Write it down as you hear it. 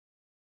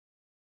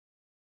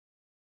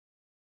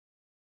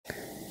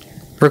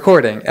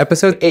Recording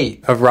episode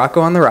 8 of Rocco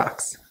on the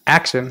Rocks.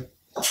 Action.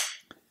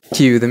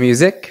 Cue the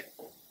music.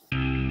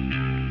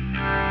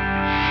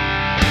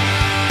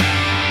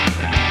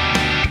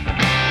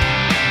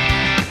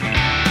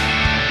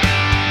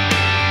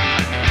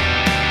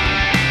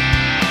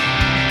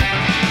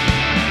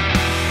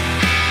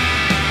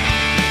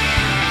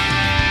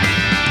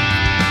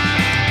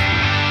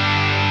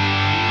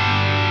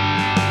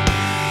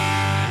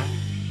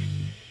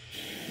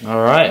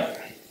 All right.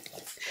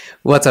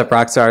 What's up,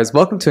 rock stars?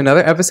 Welcome to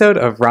another episode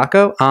of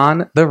Rocco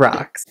on the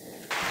Rocks.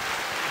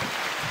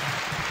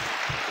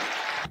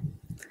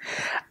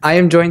 I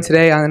am joined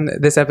today on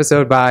this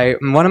episode by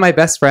one of my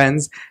best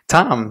friends,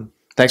 Tom.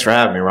 Thanks for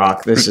having me,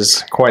 Rock. This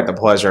is quite the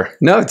pleasure.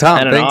 No, Tom.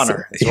 And an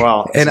honor as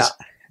well. This is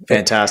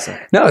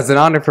fantastic. No, it's an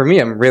honor for me.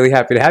 I'm really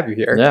happy to have you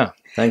here. Yeah,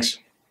 thanks.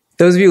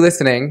 Those of you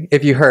listening,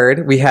 if you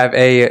heard, we have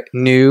a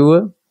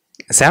new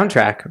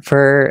soundtrack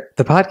for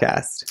the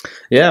podcast.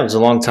 Yeah, it was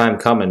a long time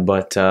coming,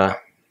 but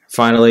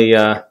finally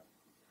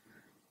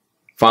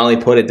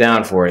put it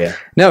down for you.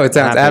 No, it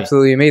sounds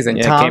absolutely amazing.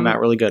 Yeah, it came out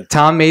really good.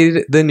 Tom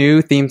made the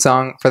new theme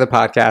song for the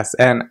podcast,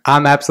 and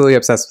I'm absolutely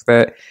obsessed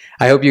with it.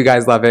 I hope you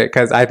guys love it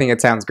because I think it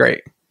sounds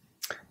great.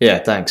 Yeah,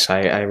 thanks.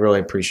 I really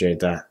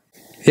appreciate that.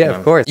 Yeah,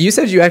 of course. You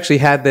said you actually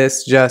had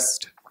this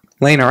just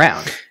laying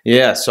around.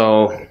 Yeah,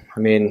 so, I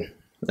mean,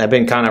 I've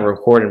been kind of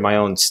recording my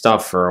own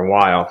stuff for a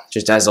while,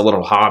 just as a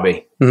little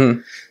hobby. Mm-hmm.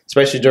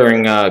 Especially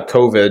during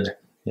COVID.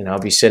 You know, I'll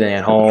be sitting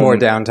at home. More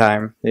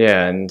downtime.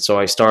 Yeah, and so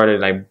I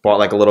bought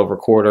like a little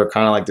recorder,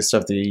 kind of like the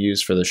stuff that you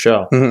use for the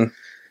show. Mm-hmm.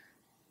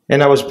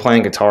 And I was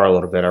playing guitar a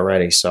little bit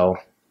already, so,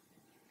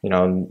 you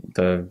know,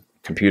 the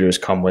computers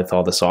come with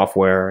all the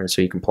software, and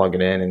so you can plug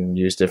it in and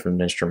use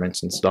different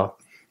instruments and stuff.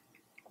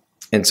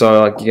 And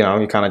so, like, you know,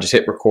 you kind of just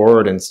hit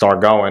record and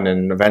start going,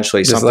 and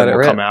eventually just something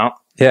will come out.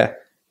 Yeah.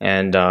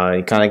 And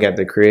you kind of get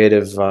the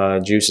creative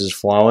juices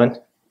flowing,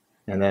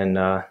 and then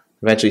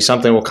eventually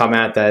something will come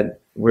out that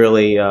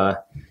really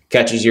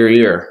catches your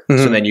ear.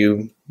 Mm-hmm. So then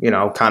you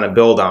kind of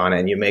build on it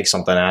and you make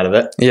something out of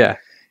it. Yeah.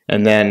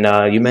 And then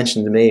you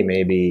mentioned to me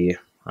maybe,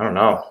 I don't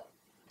know,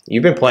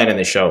 you've been playing in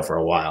the show for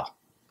a while.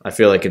 I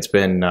feel like it's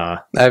been...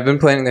 I've been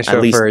playing the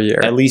show for a year.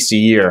 At least a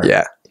year.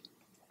 Yeah.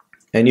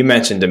 And you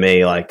mentioned to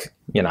me like,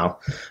 doing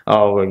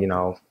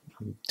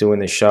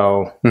the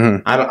show.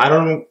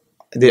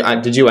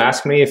 Mm-hmm. Did you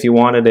ask me if you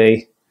wanted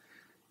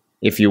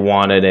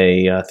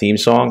a theme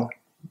song?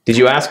 Did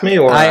you ask me,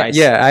 or I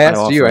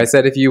asked you. I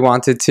said if you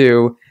wanted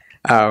to,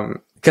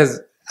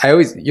 because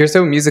you're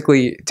so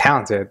musically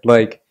talented.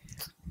 Like,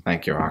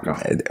 thank you, Rocco.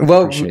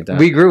 Well,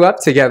 we grew up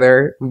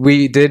together.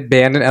 We did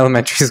band in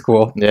elementary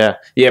school. Yeah,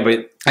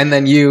 but and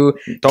then you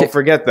don't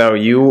forget though.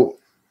 You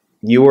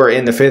were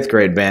in the 5th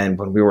grade band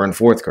when we were in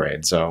 4th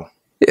grade. So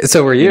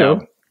were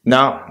you?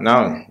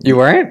 No, you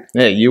weren't.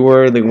 Yeah, you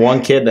were the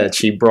one kid that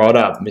she brought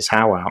up, Miss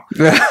Howow.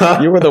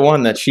 You were the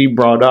one that she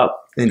brought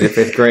up into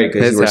 5th grade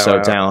because you were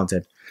so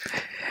talented.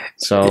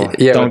 So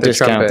yeah, don't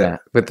discount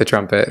that. With the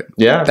trumpet.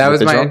 Yeah. That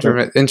was my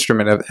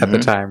instrument at the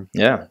time.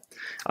 Yeah.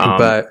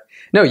 But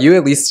no, you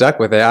at least stuck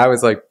with it. I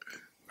was like,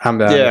 I'm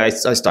done. Yeah, I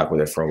stuck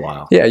with it for a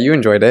while. Yeah, you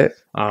enjoyed it.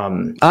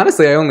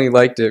 Honestly, I only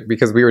liked it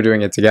because we were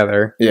doing it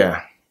together.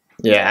 Yeah.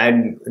 Yeah,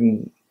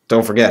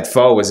 don't forget,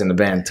 Foe was in the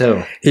band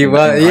too. He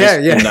was,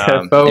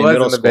 Foe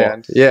was in the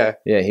band. Yeah.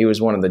 Yeah, he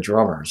was one of the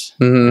drummers.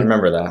 Mm-hmm. I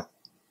remember that.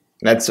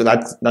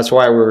 That's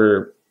why we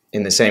were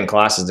in the same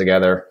classes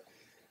together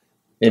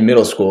in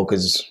middle school,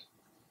 because...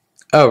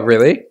 Oh,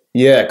 really?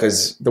 Yeah,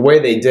 because the way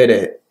they did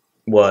it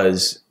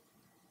was,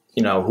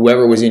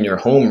 whoever was in your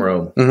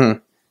homeroom mm-hmm.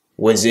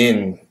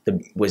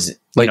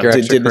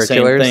 did the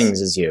same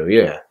things as you.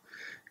 Yeah.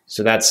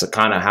 So that's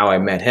kind of how I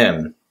met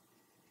him.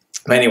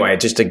 But anyway,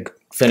 just to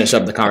finish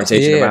up the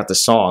conversation about the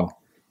song,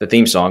 the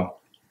theme song,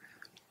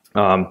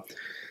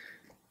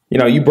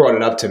 you brought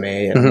it up to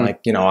me, and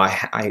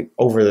mm-hmm. I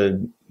over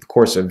the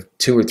course of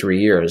 2 or 3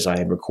 years, I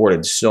had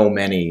recorded so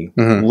many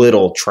mm-hmm.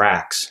 little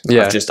tracks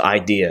of just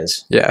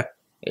ideas. Yeah.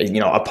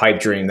 A pipe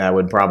dream that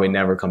would probably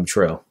never come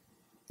true,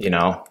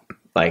 writing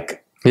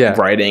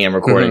and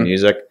recording mm-hmm.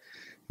 music.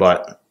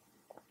 But,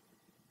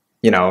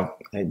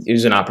 it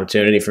was an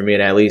opportunity for me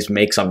to at least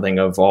make something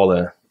of all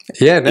the...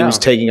 Yeah, no. It was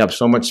taking up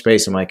so much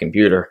space on my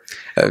computer.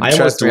 I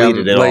almost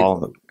deleted it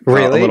all a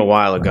little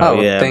while ago. Oh,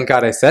 yeah. Thank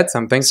God I said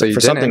something so you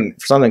didn't.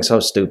 For something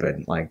so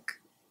stupid.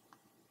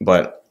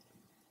 But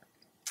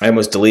I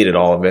almost deleted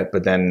all of it,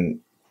 but then...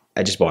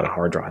 I just bought a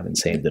hard drive and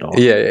saved it all.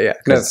 Yeah.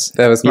 No,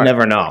 that was smart. You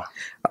never know.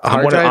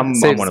 I'm one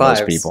of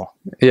those people.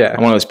 Yeah.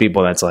 I'm one of those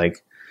people that's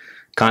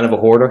kind of a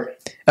hoarder.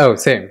 Oh,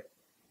 same.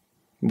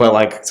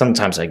 But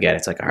sometimes I get it.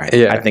 It's all right,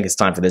 I think it's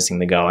time for this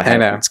thing to go. I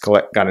know. It's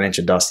got an inch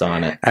of dust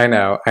on it. I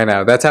know.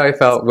 That's how I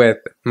felt with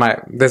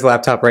this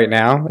laptop right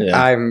now. Yeah.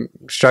 I'm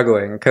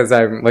struggling because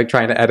I'm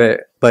trying to edit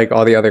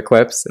all the other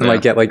clips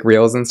and get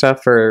reels and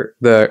stuff for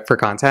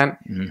content.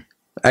 Mm-hmm.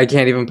 I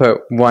can't even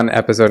put one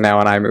episode now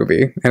on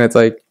iMovie, and it's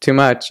too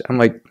much. I'm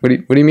like, what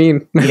do you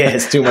mean? Yeah,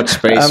 it's too much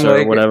space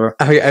or whatever.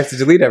 I have to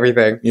delete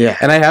everything. Yeah,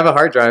 and I have a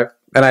hard drive.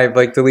 and I've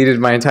like deleted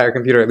my entire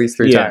computer at least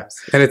 3 times.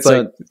 And it's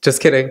like,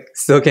 just kidding,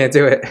 still can't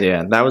do it.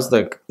 Yeah, that was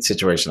the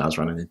situation I was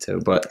running into.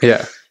 But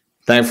yeah,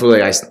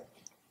 thankfully I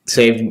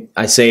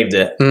saved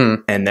it,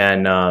 and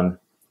then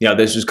you know,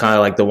 this was kind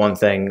of like the one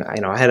thing.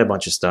 You know, I had a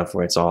bunch of stuff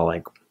where it's all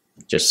like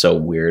just so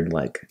weird,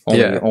 like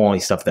only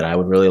stuff that I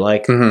would really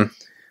like.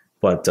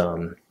 But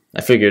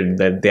I figured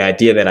that the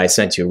idea that I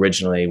sent you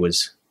originally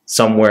was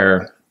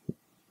somewhere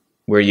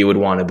where you would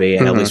want to be,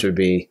 and at least would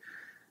be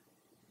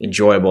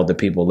enjoyable to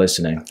people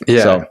listening.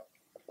 Yeah. So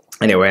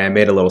anyway, I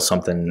made a little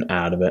something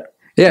out of it.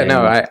 Yeah,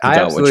 no, I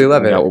absolutely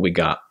love it. We got what we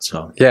got.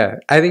 So yeah,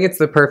 I think it's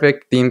the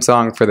perfect theme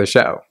song for the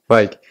show.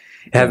 Like,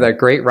 it has that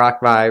great rock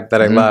vibe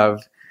that I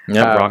love.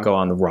 Yeah, Rocco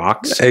on the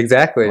rocks.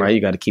 Exactly. Right, you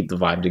got to keep the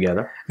vibe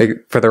together. Like,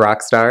 for the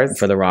rock stars.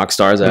 For the rock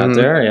stars out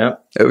there, yeah.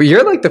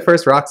 You're like the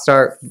first rock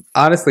star,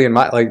 honestly,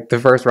 the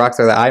first rock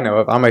star that I know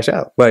of on my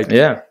show. Like,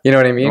 yeah, you know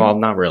what I mean? Well,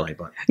 not really,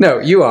 but no,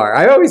 you are.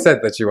 I always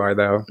said that you are,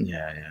 though.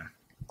 Yeah.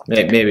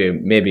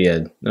 Maybe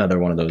another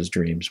one of those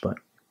dreams, but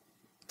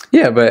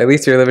yeah, but at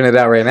least you're living it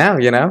out right now,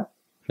 you know.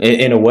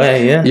 In a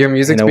way, yeah. Your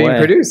music's being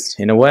produced.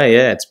 In a way,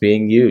 yeah, it's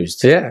being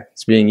used. Yeah,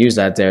 it's being used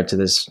out there to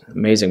this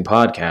amazing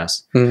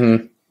podcast.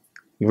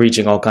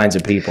 Reaching all kinds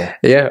of people.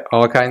 Yeah,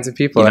 all kinds of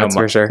people, that's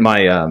for sure.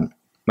 My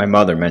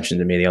mother mentioned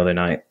to me the other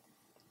night,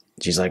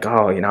 she's like,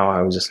 oh, you know,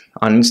 I was just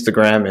on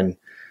Instagram and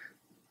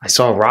I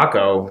saw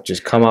Rocco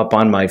just come up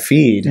on my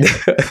feed.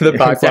 The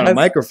podcast? On a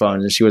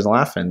microphone, and she was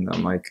laughing.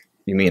 I'm like,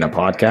 you mean a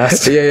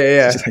podcast?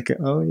 Yeah. She's like,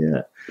 oh,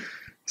 yeah.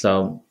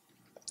 So,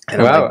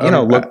 and wow, like, you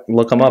know,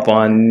 look him up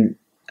on,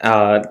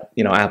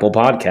 you know, Apple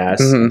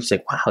Podcasts. She's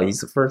like, wow, he's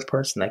the first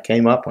person that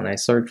came up when I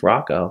searched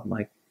Rocco. I'm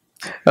like,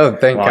 oh,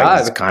 thank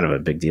God. It's kind of a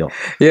big deal.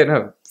 Yeah,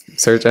 no.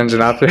 Search engine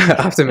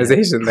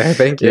optimization there.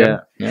 Thank you.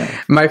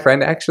 Yeah. My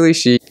friend, actually,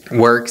 she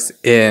works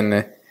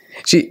in,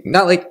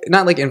 not like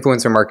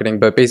influencer marketing,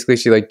 but basically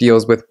she like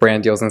deals with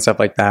brand deals and stuff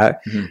like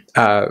that.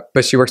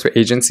 But she works with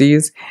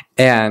agencies,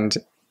 and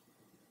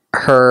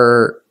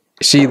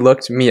she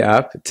looked me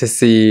up to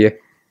see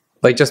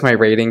like just my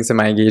ratings and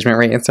my engagement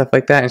rate and stuff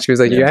like that. And she was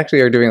like, you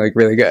actually are doing like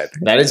really good.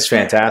 That is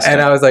fantastic. And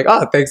I was like,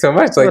 oh, thanks so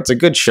much. Like, it's a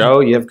good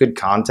show. You have good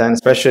content,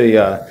 especially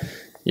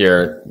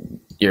your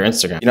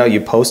Instagram. You know,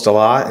 you post a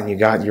lot, and you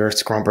got your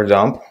Scrump or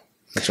Dump,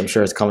 which I'm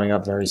sure is coming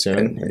up very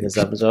soon in this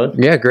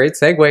episode. Yeah, great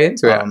segue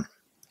into it.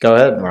 Go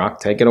ahead, Rock.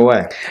 Take it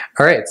away.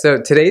 All right.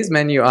 So today's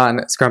menu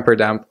on Scrump or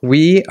Dump,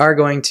 we are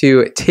going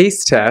to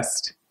taste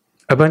test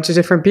a bunch of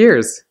different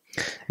beers.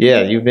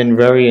 Yeah, you've been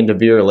very into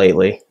beer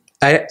lately.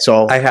 I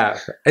have.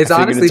 It's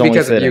honestly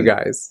because of you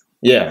guys.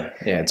 Yeah,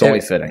 it's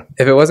only fitting.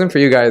 If it wasn't for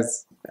you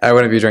guys, I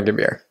wouldn't be drinking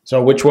beer.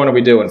 So which one are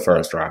we doing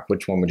first, Rock?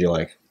 Which one would you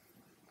like?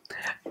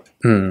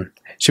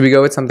 Should we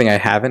go with something I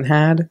haven't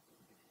had?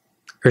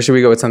 Or should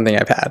we go with something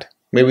I've had?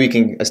 Maybe we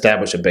can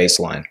establish a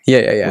baseline.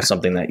 Yeah. With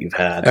something that you've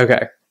had.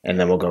 Okay. And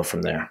then we'll go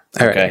from there.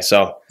 All okay, right.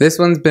 So this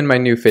one's been my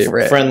new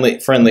favorite.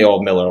 Friendly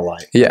old Miller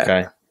Lite. Yeah.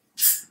 Okay.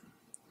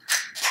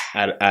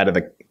 Out of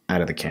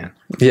the can.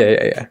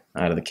 Yeah.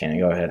 Out of the can.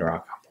 Go ahead,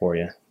 Rock. I'll pour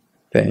you.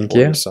 Thank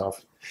you.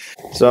 Yourself.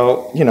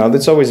 So, you know,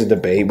 there's always a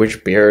debate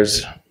which beer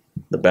is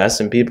the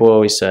best, and people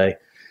always say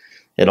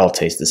it all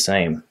tastes the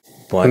same.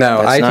 But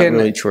no, that's not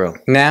really true.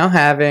 Now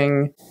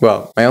having,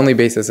 my only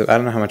basis of, I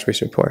don't know how much we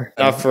should pour.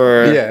 Enough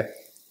for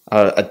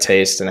a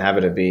taste, and have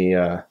it be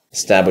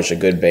establish a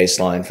good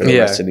baseline for the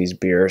rest of these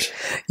beers.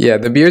 Yeah,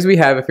 the beers we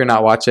have, if you're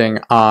not watching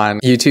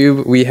on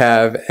YouTube, we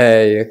have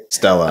a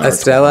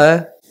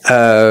Stella,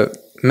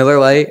 Miller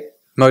Lite,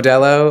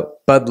 Modelo,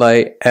 Bud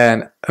Light,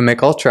 and a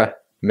Mick Ultra.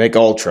 Mick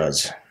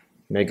Ultras.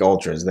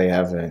 They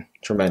have a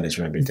tremendous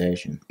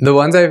reputation. The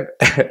ones they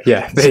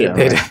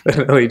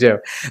definitely do.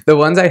 The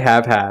ones I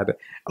have had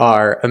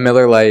are a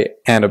Miller Lite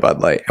and a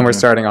Bud Light, and we're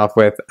starting off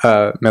with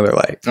a Miller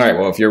Lite. All right,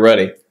 well, if you're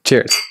ready.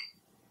 Cheers.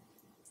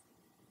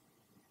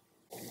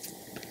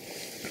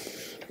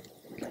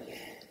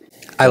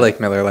 I like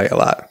Miller Lite a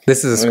lot.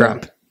 This is a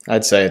Scrump.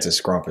 I'd say it's a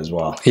Scrump as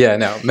well. Yeah,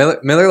 no,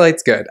 Miller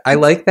Lite's good. I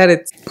like that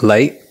it's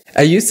light.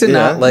 I used to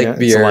not like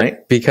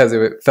beer because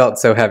it felt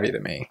so heavy to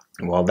me.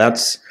 Well,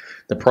 that's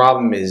the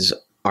problem is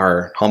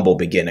our humble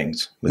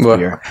beginnings with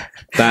beer.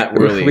 That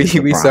really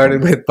we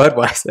started with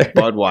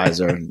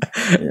Budweiser.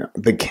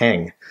 The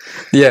king.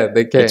 Yeah,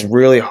 the king. It's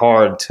really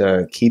hard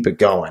to keep it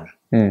going,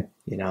 you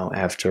know,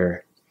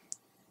 after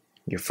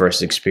your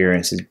first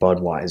experience is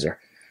Budweiser.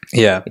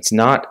 Yeah. It's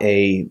not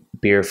a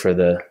beer for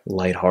the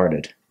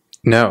lighthearted.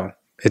 No,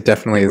 it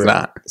definitely is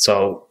not.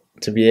 So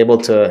to be able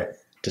to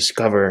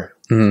discover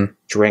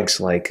drinks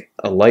like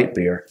a light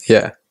beer,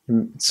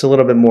 it's a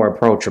little bit more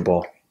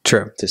approachable.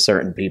 True. To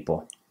certain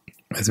people.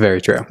 That's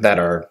very true. That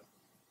are,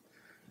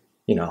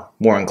 you know,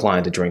 more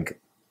inclined to drink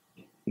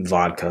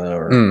vodka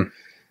or, I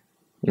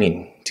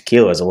mean,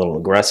 tequila is a little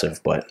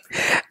aggressive, but...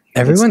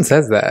 Everyone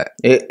says that.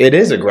 It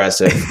is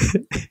aggressive.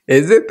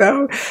 Is it,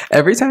 though?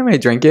 Every time I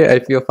drink it, I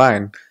feel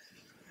fine.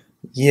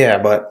 Yeah,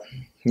 but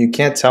you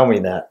can't tell me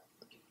that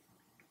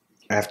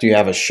after you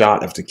have a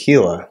shot of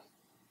tequila,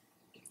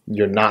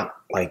 you're not,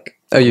 like...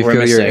 Oh, you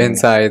feel your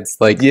insides,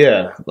 like...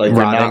 Yeah, like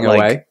you're not,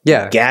 away?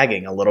 Like,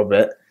 gagging a little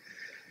bit.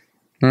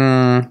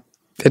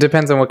 It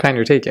depends on what kind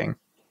you're taking.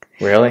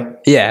 Really?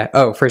 Yeah.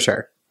 Oh, for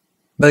sure.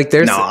 Like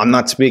there's no, I'm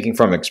not speaking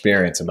from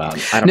experience about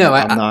it.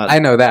 I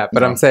know that,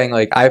 but I'm saying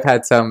like I've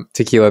had some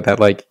tequila that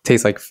like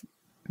tastes like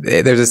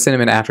there's a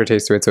cinnamon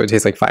aftertaste to it, so it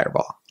tastes like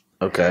Fireball.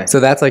 Okay. So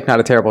that's like not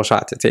a terrible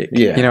shot to take.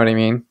 Yeah. You know what I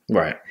mean?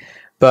 Right.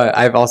 But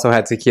I've also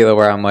had tequila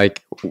where I'm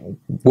like,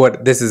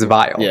 what? This is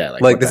vile. Yeah.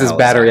 Like this is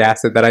battery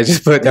acid that I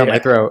just put down my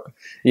throat.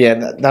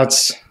 Yeah.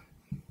 That's,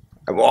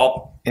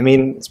 well, I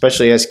mean,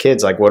 especially as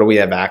kids, like what do we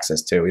have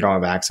access to? We don't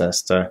have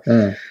access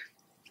to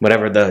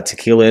whatever the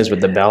tequila is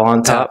with the bell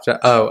on top.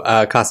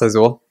 Casa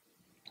Azul.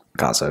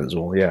 Casa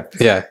Azul, yeah.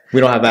 Yeah. We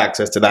don't have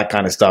access to that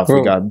kind of stuff.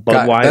 We got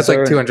Budweiser. That's like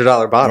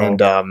 $200 bottle.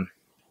 And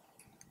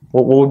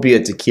what would be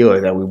a tequila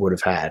that we would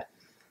have had?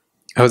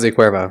 Jose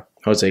Cuervo.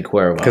 Because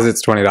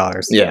it's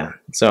 $20. Yeah.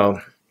 So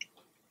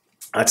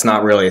that's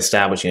not really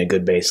establishing a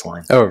good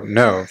baseline. Oh,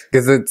 no.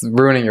 Because it's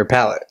ruining your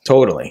palate.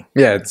 Totally.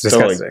 Yeah, it's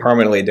disgusting. Totally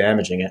permanently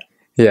damaging it.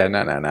 Yeah,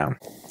 no.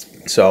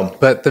 So,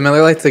 but the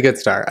Miller Lite's a good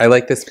start. I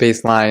like this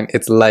baseline.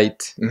 It's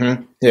light.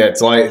 Mm-hmm. Yeah, it's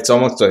light. It's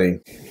almost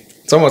like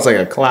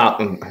a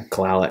palate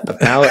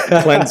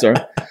cleanser.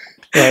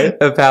 Right?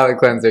 A palate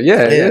cleanser.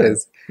 Yeah, it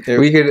is.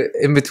 We could,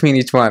 in between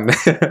each one.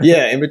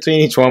 Yeah, in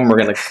between each one, we're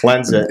going to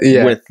cleanse it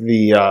with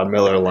the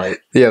Miller Lite.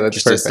 Yeah, that's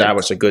just perfect. to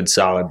establish a good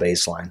solid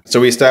baseline. So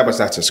we established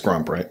that's a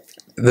Scrump, right?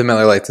 The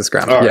Miller Lite's a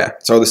Scrump, right. Yeah.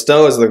 So the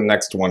Stella is the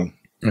next one.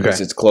 Okay.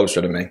 Because it's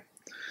closer to me.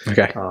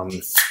 Okay.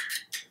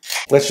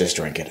 Let's just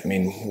drink it. I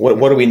mean, what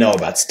do we know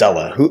about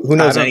Stella? Who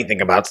knows anything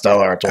about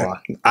Stella Artois?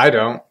 I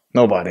don't.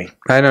 Nobody.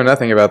 I know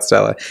nothing about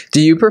Stella. Do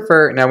you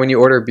prefer, now when you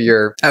order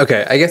beer,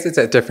 okay, I guess it's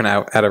different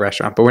out at a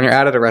restaurant, but when you're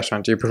out at a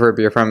restaurant, do you prefer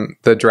beer from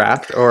the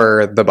draft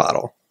or the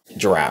bottle?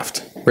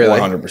 Draft. Really?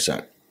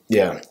 100%.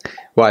 Yeah.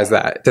 Why is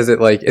that? Is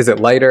it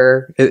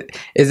lighter?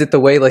 Is it the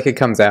way like it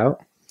comes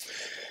out?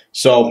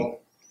 So,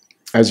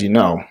 as you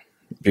know,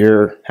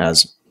 beer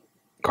has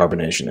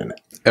carbonation in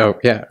it. Oh,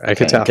 yeah, I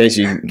could tell. In case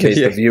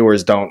the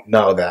viewers don't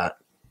know that.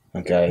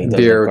 Okay.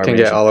 Beer can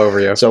get all over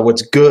you. So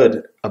what's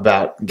good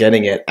about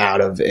getting it out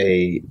of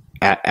the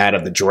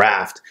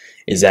draft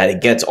is that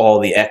it gets all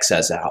the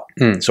excess out.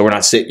 So we're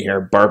not sitting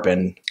here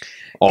burping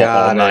all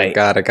night.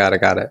 Got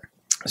it.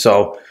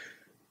 So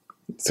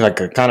it's like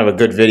a kind of a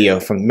good video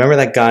remember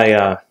that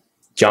guy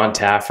John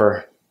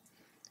Taffer?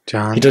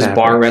 He does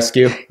bar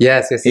rescue.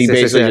 Yes. He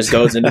basically just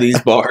goes into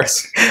these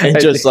bars and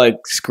just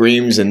like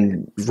screams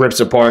and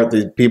rips apart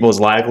the people's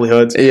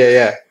livelihoods.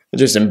 Yeah. It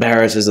just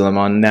embarrasses them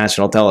on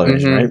national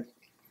television, right?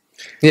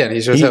 Yeah, and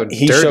he shows how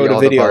dirty all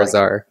the bars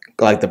are.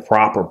 Like the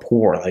proper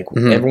pour. Like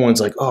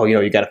everyone's like, oh,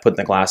 you got to put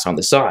the glass on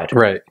the side.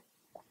 Right.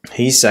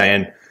 He's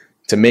saying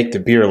to make the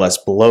beer less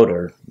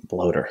bloater.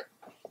 What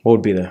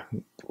would be the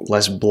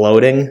less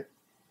bloating?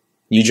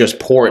 You just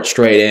pour it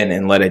straight in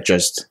and let it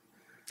just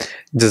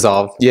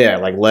dissolve. Yeah,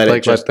 like let the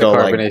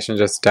carbonation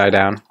just die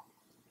down.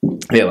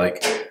 Yeah,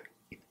 like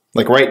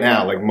right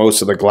now, like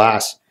most of the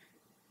glass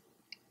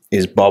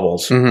is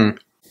bubbles.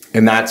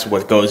 And that's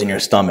what goes in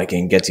your stomach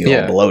and gets you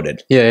all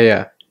bloated.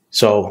 Yeah.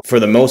 So for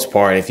the most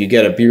part, if you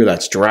get a beer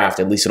that's draft,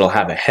 at least it'll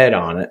have a head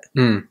on it.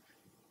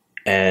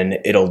 And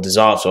it'll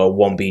dissolve, so it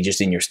won't be just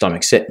in your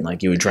stomach sitting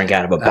like you would drink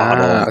out of a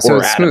bottle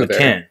or out of a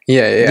can.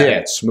 Yeah.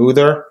 It's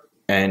smoother,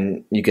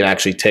 and you can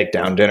actually take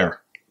down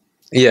dinner.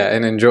 Yeah,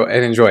 and enjoy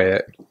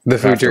it. The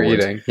food afterwards. You're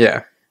eating.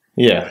 Yeah.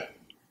 Yeah.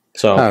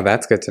 So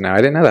that's good to know. I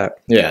didn't know that.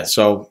 Yeah,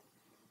 so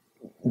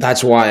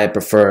that's why I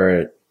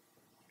prefer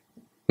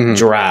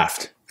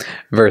draft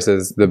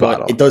versus the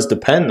bottle. It does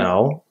depend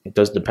though. It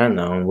does depend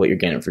though on what you're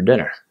getting for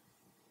dinner.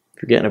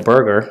 If you're getting a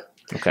burger,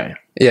 okay.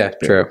 Yeah,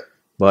 true.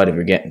 But if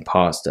you're getting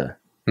pasta,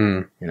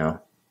 you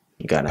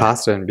got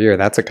pasta and beer.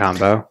 That's a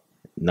combo.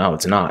 No,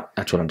 it's not.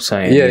 That's what I'm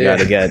saying. You got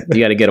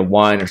to get a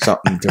wine or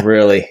something to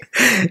really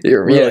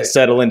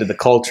settle into the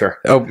culture.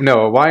 Oh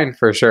no, a wine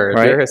for sure.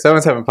 Right? If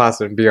someone's having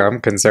pasta and beer, I'm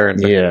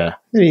concerned. Yeah,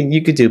 I mean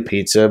you could do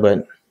pizza,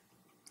 but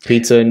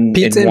pizza and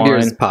wine, beer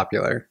is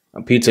popular.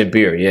 Pizza and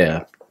beer,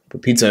 yeah.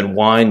 But pizza and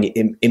wine,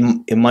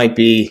 it might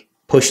be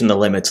pushing the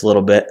limits a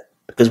little bit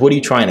because what are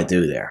you trying to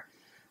do there?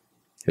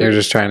 You're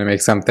just trying to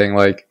make something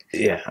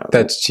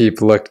that's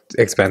cheap look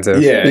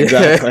expensive. Yeah,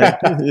 exactly.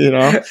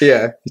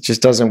 Yeah, it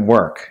just doesn't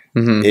work.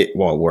 It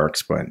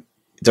works, but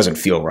it doesn't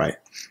feel right.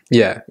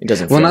 Yeah, it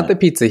doesn't. Well, not the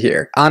pizza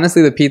here.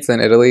 Honestly, the pizza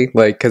in Italy,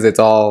 because it's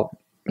all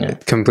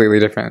completely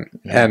different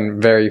and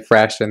very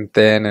fresh and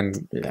thin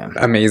and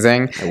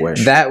amazing. I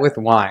wish that with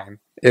wine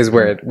is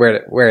where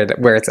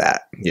it's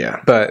at.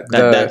 Yeah, but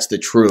that's the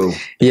true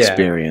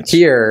experience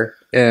here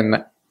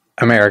in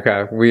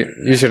America.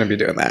 You shouldn't be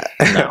doing that.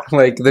 No,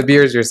 the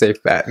beer is your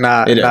safe bet,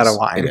 not a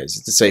wine. It is.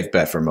 It's a safe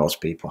bet for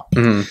most people.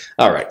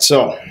 All right,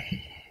 so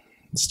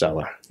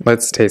Stella,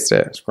 let's taste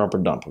it. Scrump or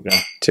dump. Okay.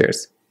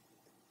 Cheers.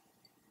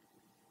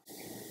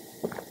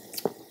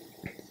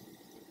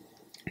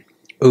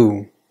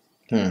 Ooh,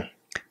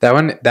 that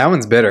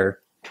one's bitter.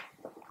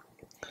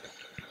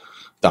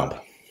 Dump.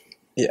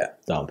 Yeah,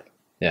 dump.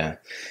 Yeah,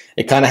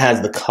 it kind of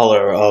has the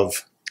color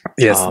of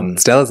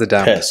Stella's a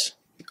dump. Piss.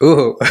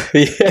 Ooh,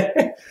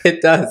 yeah,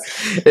 it does.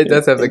 It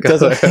does have the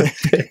color of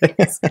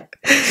pigs.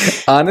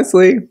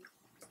 Honestly,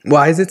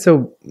 why is it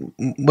so...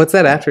 What's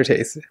that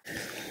aftertaste?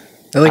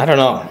 I don't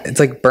know. It's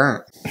like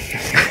burnt.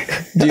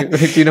 do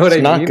you know what I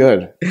mean? It's not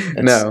good.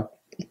 No.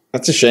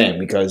 That's a shame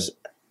because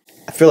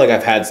I feel like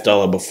I've had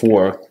Stella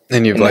before.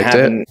 And you've liked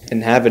it?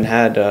 And haven't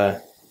had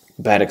a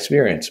bad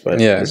experience, but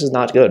this is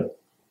not good.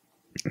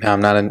 No,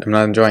 I'm not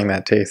enjoying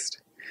that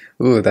taste.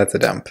 Ooh, that's a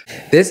dump.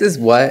 This is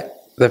what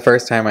the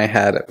first time I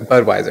had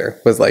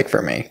Budweiser was like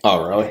for me.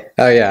 Oh, really?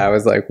 Oh, yeah. I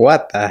was like,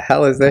 what the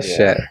hell is this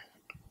shit?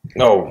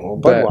 No,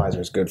 Budweiser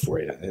is good for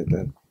you.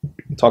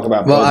 Talk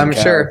about... Well, I'm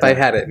sure if I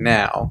had it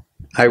now,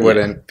 I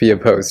wouldn't be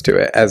opposed to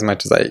it as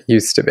much as I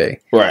used to be.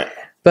 Right.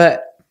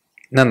 But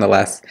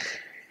nonetheless.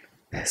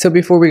 So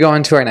before we go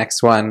on to our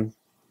next one,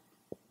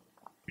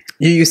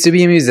 you used to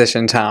be a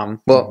musician,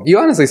 Tom. Well, you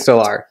honestly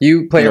still are.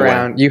 You play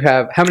around. You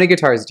have... How many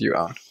guitars do you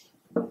own?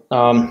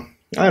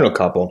 I own a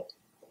couple,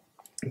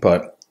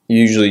 but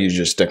usually you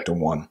just stick to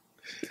one.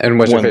 And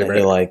what's your favorite?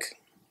 That you like?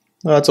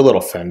 Well, it's a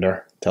little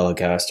Fender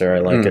Telecaster. I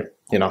like it.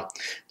 You know,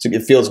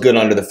 it feels good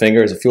under the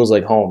fingers. It feels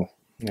like home.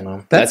 You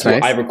know, that's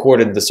nice. I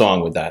recorded the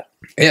song with that.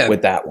 Yeah,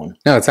 with that one.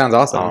 No, it sounds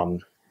awesome.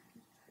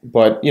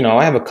 But you know,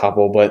 I have a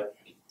couple, but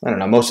I don't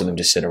know. Most of them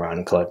just sit around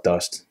and collect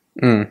dust.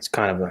 It's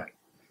kind of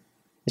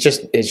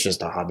it's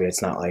just a hobby.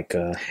 It's not like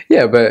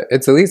yeah, but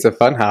it's at least a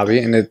fun hobby,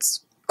 and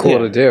it's cool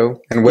to do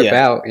and whip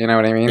out. You know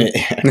what I mean?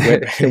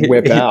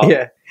 Whip out.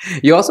 Yeah.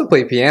 You also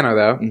play piano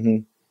though. Mm-hmm.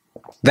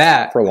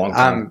 That for a long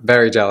time. I'm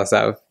very jealous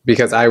of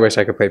because I wish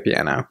I could play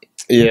piano.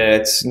 Yeah,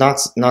 it's not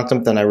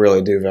something I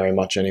really do very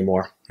much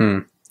anymore.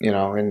 You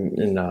know, and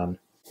when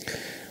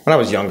I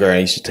was younger, I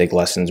used to take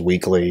lessons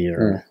weekly,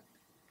 or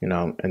you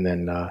know, and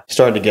then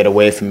started to get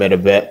away from it a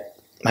bit.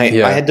 I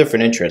had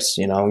different interests.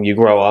 You know, you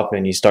grow up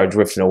and you start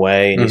drifting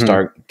away, and you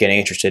start getting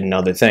interested in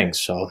other things.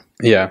 So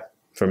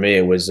for me,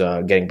 it was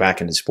getting back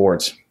into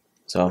sports.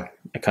 So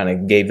I kind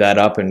of gave that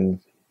up, and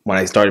when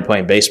I started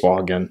playing baseball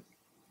again.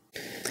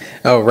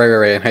 Oh,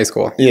 right, in high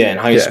school. Yeah, in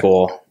high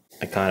school,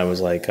 I kind of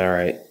was like, all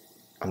right,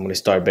 I'm going to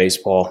start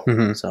baseball.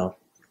 So,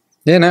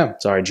 yeah, no.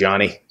 Sorry,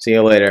 Johnny. See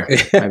you later,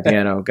 my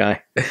piano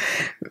guy.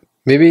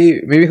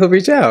 Maybe he'll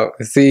reach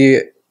out. See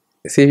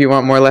if you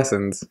want more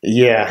lessons.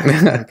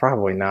 Yeah,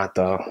 probably not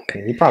though.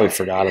 He probably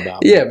forgot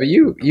about me. Yeah, but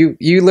you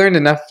learned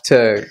enough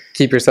to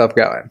keep yourself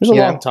going. It was a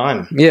long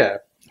time. Yeah.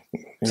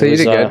 So you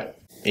did good.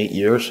 8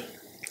 years.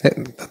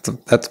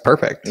 That's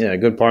perfect. Yeah, a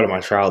good part of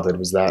my childhood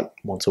was that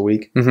once a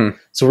week.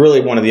 So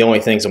really one of the only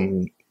things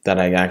that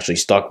I actually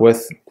stuck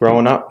with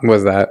growing up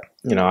was that.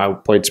 You know, I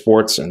played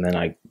sports and then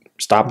I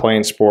stopped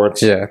playing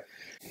sports. Yeah.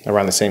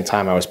 Around the same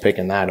time I was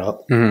picking that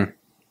up. And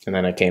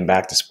then I came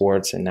back to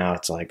sports and now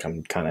it's like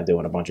I'm kind of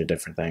doing a bunch of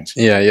different things.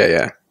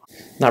 Yeah.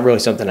 Not really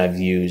something I've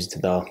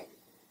used though.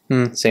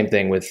 Same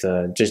thing with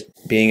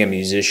just being a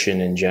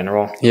musician in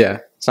general. Yeah.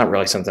 It's not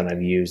really something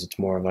I've used. It's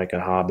more of like a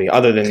hobby.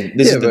 Other than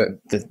this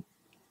is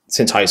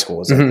since high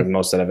school is like the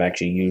most that I've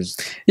actually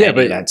used. Yeah,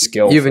 but that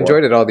skill. You've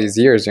enjoyed it all these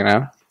years, you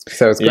know.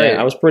 So it's great.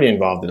 Yeah, I was pretty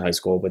involved in high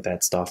school with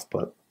that stuff,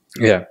 but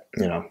you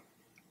know,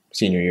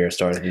 senior year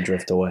started to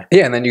drift away.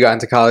 Yeah, and then you got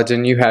into college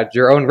and you had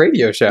your own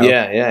radio show.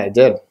 Yeah, I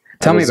did.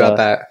 Tell me about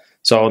that.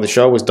 So the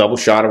show was Double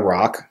Shot of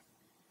Rock,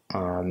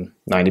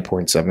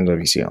 90.7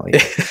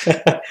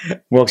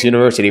 WCLE, Wilkes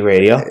University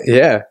Radio.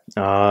 Yeah.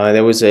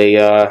 There was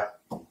a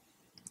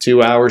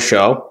 2-hour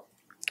show.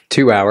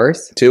 2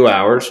 hours. 2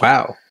 hours.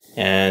 Wow.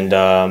 And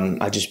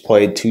I just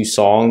played 2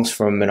 songs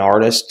from an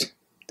artist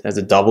as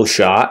a double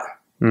shot,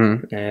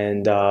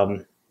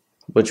 and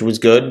which was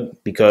good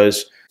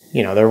because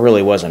you know there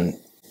really wasn't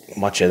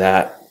much of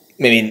that.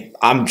 I mean,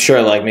 I'm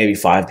sure like maybe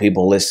 5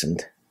 people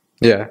listened.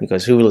 Yeah.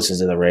 Because who listens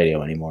to the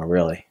radio anymore,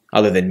 really,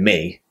 other than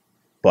me?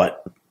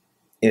 But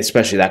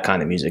especially that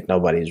kind of music,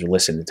 nobody's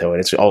listening to it.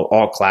 It's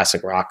all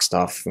classic rock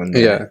stuff from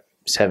the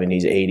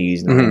 70s,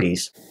 80s,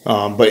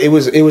 90s. But it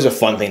was a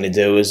fun thing to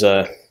do. It was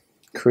a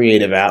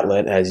creative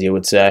outlet, as you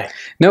would say.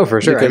 No,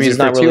 for sure. Because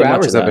I mean, for really 2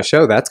 hours of a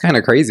show, that's kind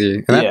of crazy.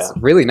 And that's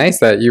really nice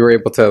that you were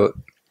able to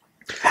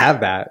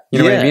have that. You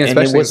know what I mean?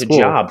 Especially and it was a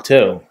job,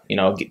 too. You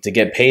know, to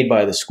get paid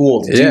by the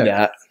school to do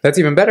that. That's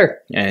even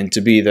better. And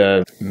to be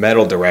the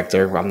metal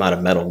director. I'm not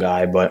a metal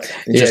guy, but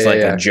just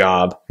a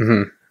job.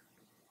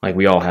 Like,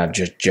 we all have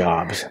just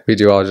jobs. We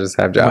do all just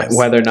have jobs.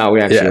 Whether or not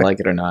we actually like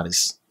it or not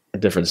is a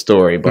different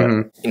story. But,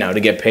 you know, to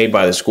get paid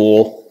by the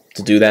school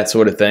to do that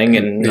sort of thing,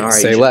 and all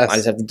right, I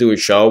just have to do a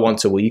show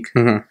once a week.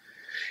 In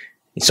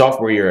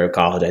sophomore year of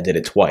college, I did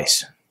it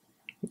twice,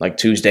 like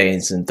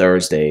Tuesdays and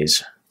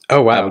Thursdays.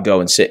 Oh wow! I would go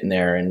and sit in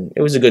there, and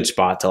it was a good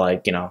spot to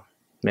like, you know,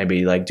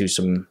 maybe like do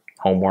some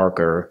homework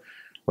or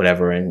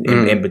whatever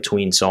in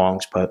between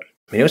songs. But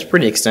I mean, it was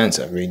pretty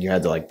extensive. I mean, you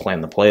had to like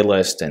plan the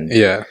playlist and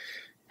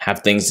have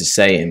things to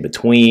say in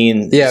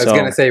between. Yeah, I was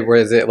gonna say,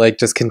 was it like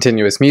just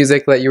continuous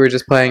music that you were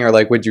just playing, or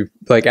like would you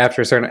like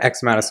after a certain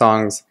X amount of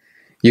songs?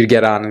 You'd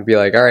get on and be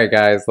like, all right,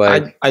 guys.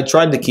 Like, I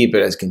tried to keep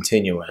it as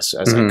continuous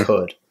as I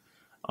could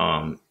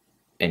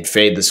and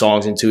fade the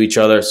songs into each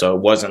other. So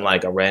it wasn't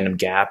like a random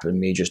gap in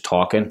me just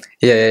talking.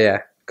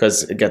 Yeah.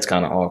 because it gets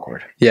kind of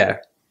awkward. Yeah.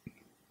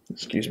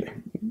 Excuse me.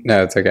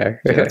 No, it's okay.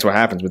 That's what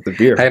happens with the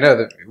beer. I know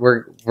that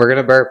we're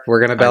gonna burp. We're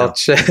gonna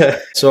belch.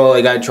 So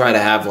like I try to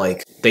have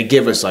like they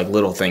give us like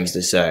little things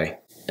to say,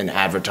 an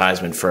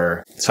advertisement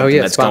for something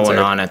that's sponsored.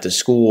 going on at the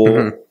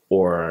school,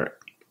 or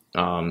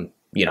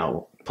you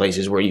know,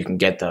 places where you can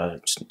get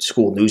the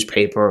school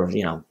newspaper,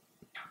 you know,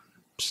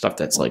 stuff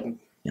that's like,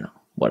 you know,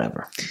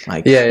 whatever.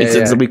 Like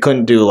we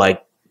couldn't do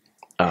like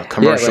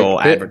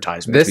commercial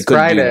advertisement this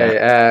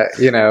Friday,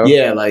 you know.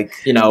 Yeah, like,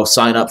 you know,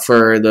 sign up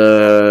for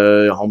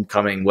the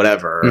homecoming,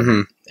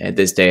 whatever. At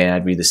this day,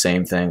 I'd read the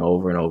same thing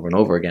over and over and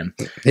over again.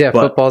 Yeah,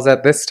 but football's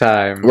at this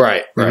time.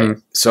 Right.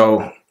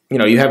 So, you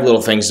know, you have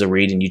little things to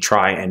read and you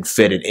try and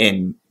fit it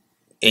in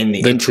the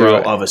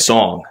intro of a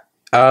song.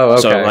 Oh,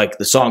 okay. So, like,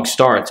 the song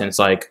starts and it's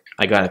like,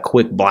 I got to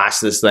quick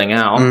blast this thing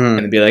out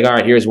and be like, all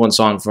right, here's 2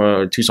 songs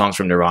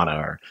from Nirvana,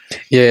 or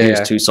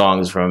here's 2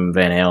 songs from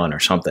Van Halen or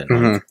something,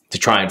 like, to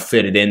try and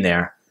fit it in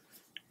there.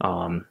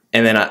 And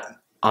then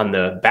on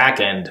the back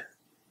end,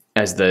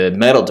 as the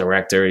metal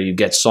director, you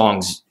get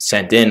songs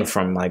sent in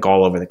from like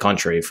all over the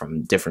country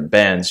from different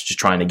bands, just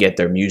trying to get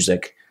their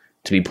music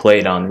to be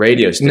played on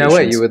radio stations. No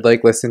way, you would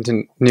like listen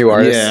to new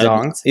artists'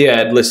 songs?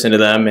 Yeah, I'd listen to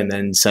them and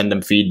then send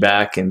them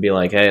feedback and be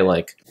like, hey,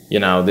 like, you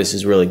know, this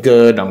is really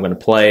good, I'm going to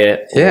play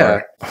it.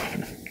 Yeah.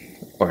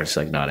 Or just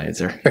like not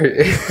answer.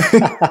 Really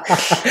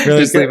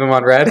just leave them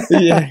on red?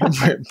 Yeah,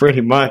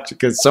 pretty much,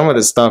 because some of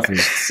the stuff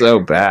is so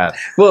bad.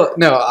 Well,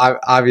 no,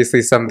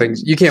 obviously some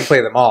things, you can't play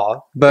them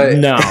all, but...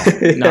 No,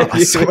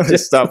 some of the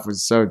stuff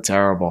was so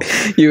terrible.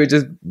 You would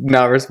just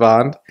not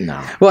respond?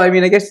 No. Well, I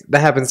mean, I guess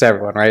that happens to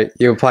everyone, right?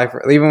 You apply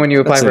for, even when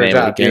you apply for a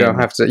job, you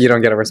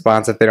don't get a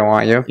response if they don't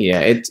want you.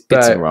 Yeah, it's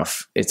a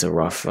rough.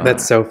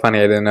 That's so funny,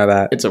 I didn't know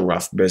that. It's a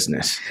rough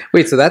business.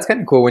 Wait, so that's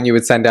kind of cool when you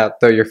would send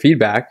out, though, your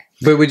feedback,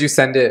 but would you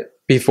send it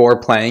before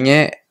playing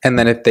it, and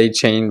then if they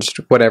changed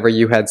whatever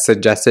you had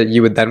suggested,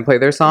 you would then play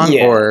their song?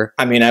 Yeah. Or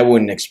I mean, I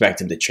wouldn't expect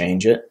them to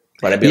change it,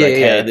 but I'd be like,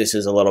 hey, this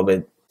is a little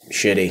bit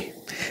shitty.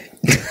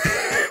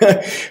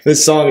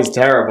 This song is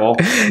terrible.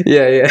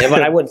 Yeah.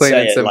 But I wouldn't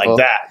say it like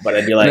that, but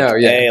I'd be like,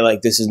 hey,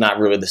 like, this is not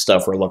really the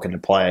stuff we're looking to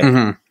play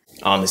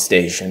on the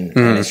station,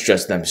 and it's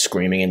just them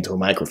screaming into a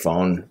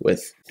microphone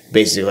with,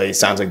 basically, it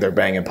sounds like they're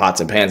banging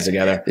pots and pans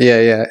together.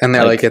 Yeah, and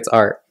they're like it's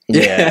art.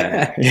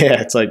 Yeah,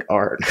 it's like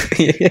art.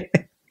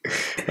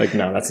 Like,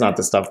 no, that's not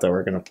the stuff that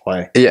we're going to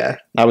play. Yeah.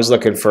 I was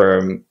looking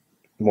for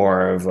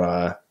more of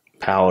a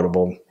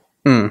palatable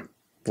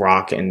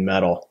rock and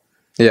metal.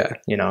 Yeah.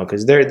 You know,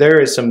 because there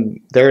is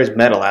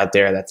metal out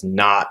there that's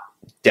not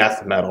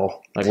death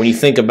metal. Like, when you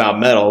think about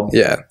metal,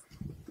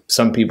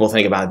 some people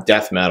think about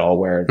death metal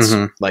where it's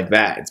like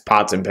that. It's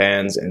pots and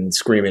pans and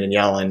screaming and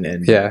yelling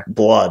and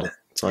blood.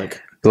 It's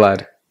like...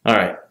 Blood. All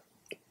right.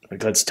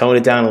 Like, let's tone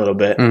it down a little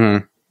bit.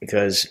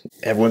 Because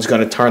everyone's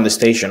going to turn the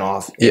station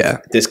off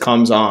if this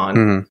comes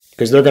on,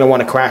 because they're going to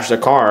want to crash their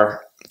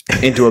car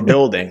into a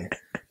building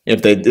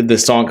if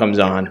this song comes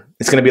on.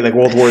 It's going to be like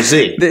World War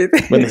Z.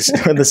 when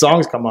the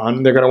songs come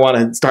on, they're going to want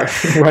to start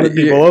running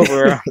people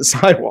over on the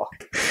sidewalk.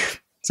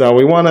 So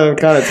we want to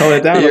kind of tone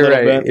it down a little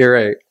bit. You're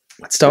right.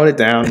 Let's tone it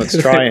down.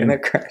 Let's try and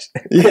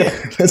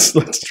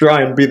let's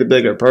try and be the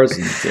bigger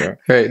person here.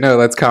 Right. No,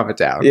 let's calm it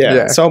down.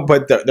 Yeah. So,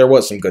 but there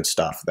was some good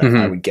stuff that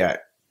I would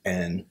get,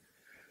 and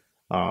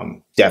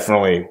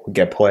definitely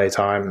get play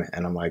time,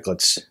 and I'm like,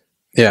 let's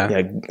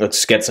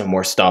get some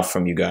more stuff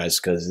from you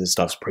guys, because this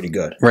stuff's pretty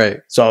good.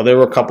 Right. So there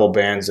were a couple of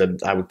bands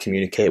that I would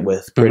communicate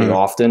with pretty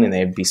often, and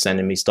they'd be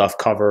sending me stuff,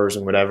 covers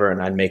and whatever,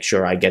 and I'd make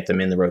sure I get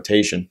them in the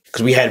rotation,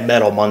 because we had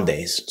Metal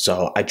Mondays.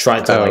 So I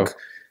tried to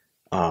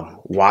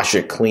wash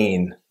it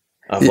clean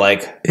of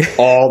like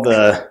all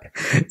the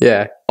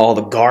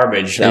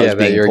garbage that was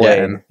being played.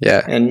 Getting.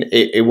 Yeah. And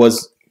it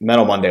was,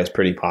 Metal Monday was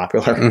pretty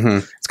popular.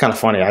 It's kind of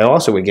funny. I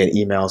also would get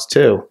emails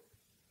too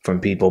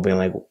from people being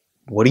like,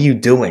 what are you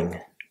doing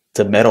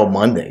to Metal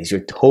Mondays?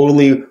 You're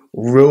totally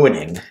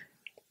ruining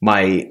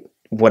my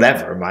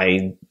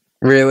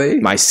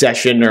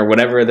session or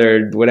whatever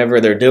they're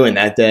doing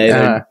that day.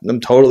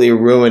 I'm totally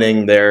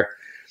ruining their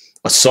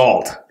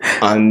assault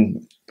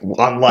on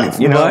life.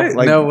 You know, what?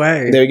 Like, no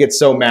way. They get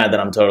so mad that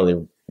I'm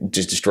totally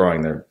just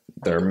destroying their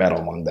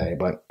Metal Monday,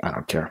 but I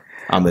don't care.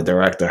 I'm the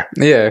director.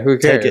 Yeah, who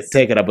cares?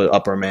 Take it up with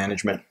upper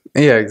management.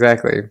 Yeah,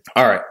 exactly.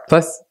 All right.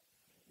 Plus,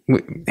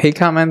 hate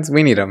comments,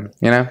 we need them,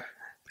 you know?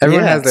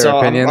 Everyone has their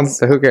opinions,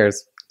 so who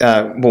cares?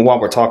 Well, while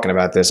we're talking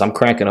about this, I'm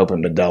cranking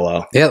open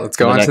Modelo. Yeah, let's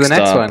go on to the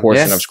next one.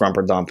 Portion of Scrump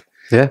or Dump.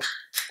 Yeah.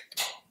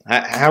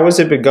 How has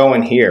it been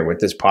going here with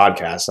this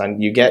podcast?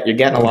 And you're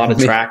getting a lot of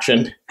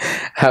traction.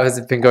 How has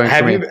it been going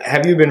for me?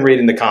 Have you been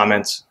reading the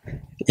comments?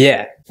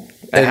 Yeah.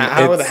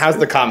 How's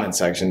the comment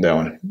section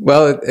doing?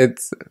 Well,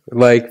 it's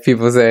like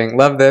people saying,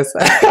 love this.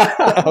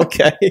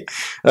 Okay.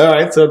 All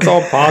right. So it's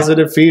all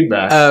positive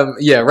feedback.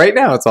 Yeah, right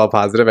now it's all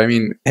positive. I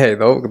mean, hey,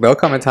 there'll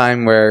come a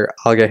time where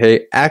I'll get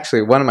hate.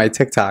 Actually, one of my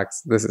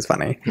TikToks, this is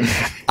funny.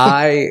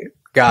 I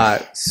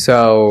got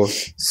so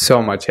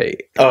much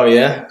hate. Oh,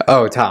 yeah?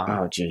 Oh, Tom.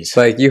 Oh, jeez.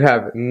 Like, you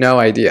have no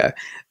idea.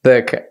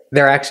 They're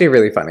actually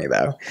really funny,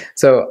 though.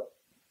 So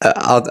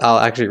I'll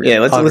actually read. Yeah,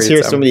 let's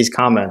hear some of these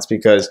comments,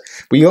 because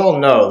we all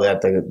know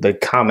that the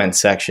comment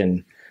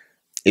section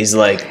is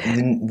like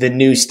the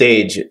new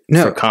stage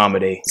for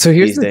comedy. So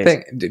here's the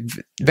thing.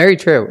 Very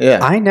true. Yeah.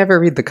 I never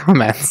read the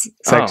comments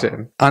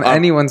section on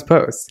anyone's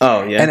posts.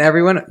 Oh, yeah. And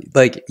everyone,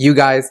 like you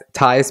guys,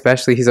 Ty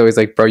especially, he's always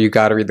like, bro, you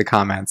got to read the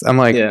comments. I'm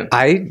like,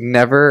 I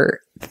never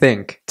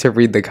think to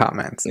read the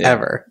comments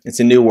ever. It's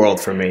a new world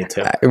for me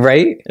too.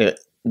 Right?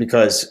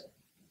 Because,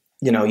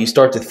 you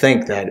start to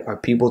think that are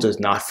people just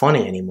not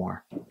funny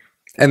anymore.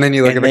 And then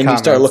you look at the comments. And then you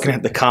start looking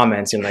at the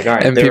comments and like, all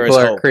right, and people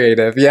are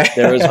creative. Yeah.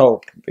 There is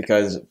hope,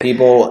 because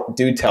people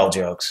do tell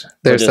jokes.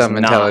 There's some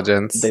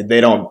intelligence.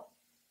 They don't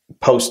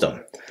post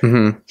them.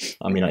 Mm-hmm.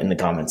 I mean, in the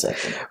comment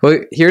section. Well,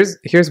 here's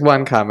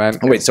one comment.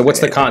 Oh, wait, so what's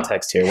the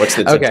context here? What's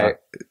the TikTok? Okay,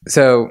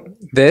 so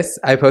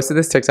I posted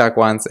this TikTok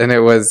once, and it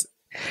was,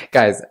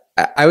 guys,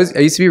 I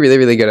used to be really,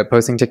 really good at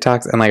posting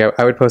TikToks, and like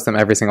I would post them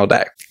every single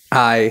day.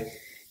 I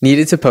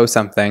needed to post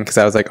something because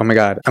I was like, oh my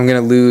God, I'm going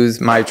to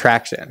lose my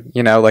traction.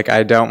 Like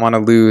I don't want to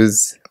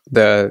lose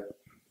the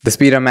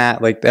speed I'm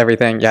at, like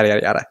everything, yada,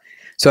 yada, yada.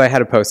 So I had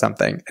to post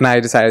something, and I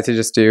decided to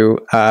just do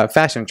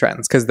fashion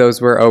trends, because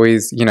those were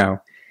always,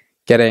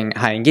 getting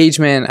high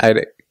engagement.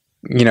 I'd,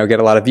 get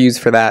a lot of views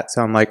for that.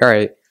 So I'm like, all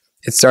right,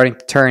 it's starting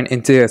to turn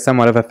into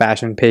somewhat of a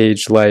fashion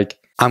page. Like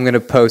I'm going to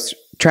post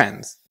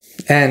trends.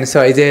 And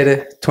so I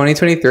did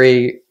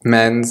 2023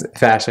 men's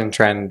fashion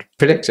trend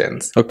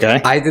predictions. Okay.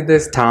 I did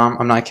this, Tom,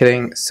 I'm not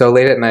kidding, so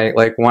late at night,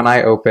 like one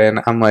eye open,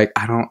 I'm like,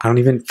 I don't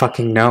even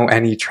fucking know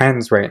any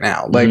trends right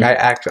now. Like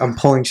I'm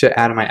pulling shit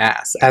out of my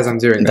ass as I'm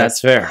doing this.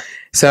 That's fair.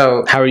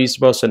 So how are you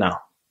supposed to know?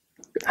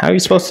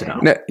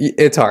 No,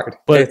 it's hard.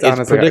 But it's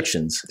honestly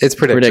predictions. Hard. It's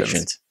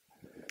predictions.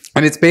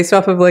 And it's based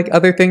off of like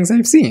other things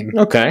I've seen.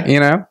 Okay.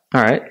 All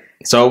right.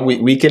 So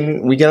we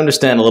can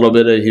understand a little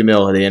bit of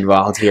humility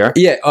involved here.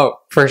 Yeah. Oh,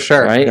 for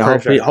sure. Right.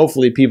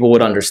 Hopefully people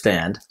would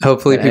understand.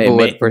 Hopefully people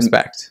would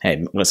respect.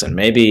 Hey, listen.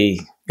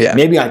 Maybe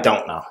I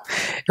don't know.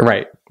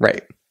 Right.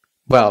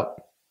 Well,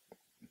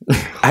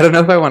 I don't know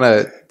if I want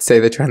to say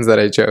the trends that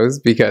I chose,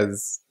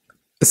 because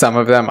some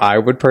of them I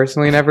would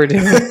personally never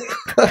do.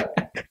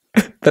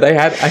 But I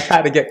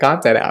had to get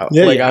content out.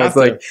 Yeah, I was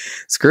like,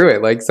 screw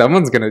it. Like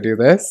someone's gonna do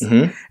this,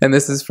 and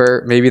this is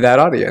for maybe that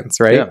audience,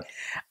 right? Yeah.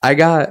 I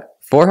got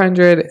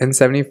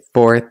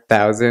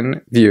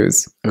 474,000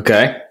 views.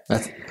 Okay.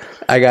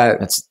 I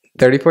got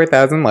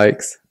 34,000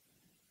 likes.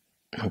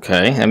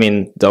 Okay. I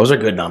mean, those are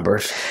good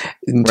numbers.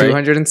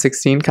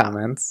 216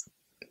 comments.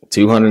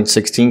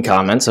 216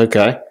 comments.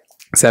 Okay.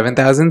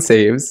 7,000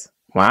 saves.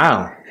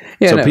 Wow.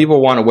 Yeah, so people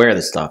want to wear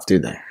this stuff, do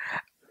they?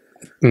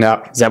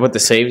 No. Is that what the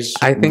saves?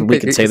 I think we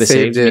could say the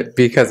saved saves it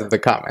because of the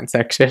comment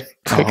section.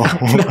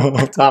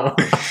 Oh. I'm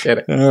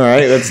kidding. All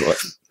right.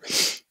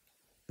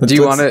 Do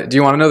you want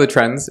to know the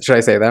trends? Should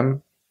I say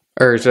them,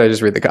 or should I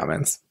just read the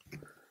comments?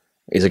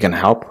 Is it going to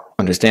help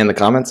understand the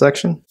comment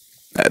section?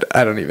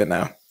 I don't even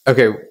know.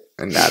 Okay,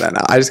 no.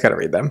 I just got to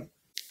read them.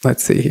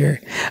 Let's see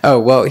here. Oh,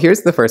 well,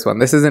 here's the first one.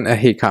 This isn't a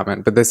hate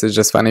comment, but this is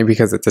just funny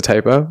because it's a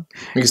typo.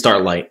 You can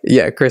start light.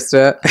 Yeah,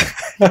 Krista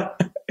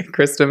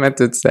meant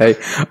to say,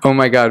 oh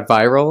my God,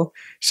 viral.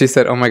 She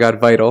said, oh my God,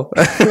 vital.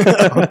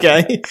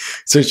 Okay.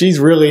 So she's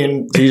really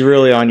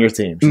on your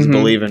team. She's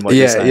believing what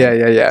you're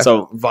saying. Yeah.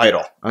 So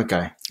vital.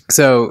 Okay.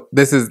 So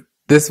this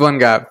one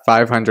got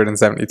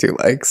 572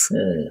 likes.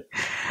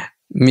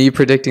 Me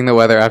predicting the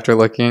weather after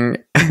looking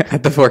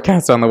at the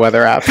forecast on the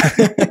weather app.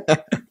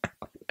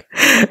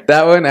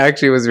 That one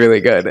actually was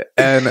really good.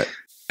 And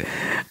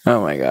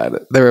oh my God,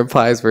 the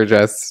replies were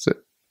just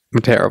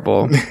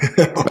terrible.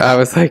 I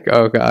was like,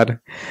 oh God.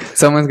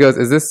 Someone goes,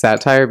 is this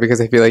satire? Because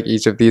I feel like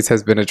each of these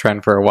has been a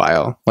trend for a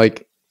while.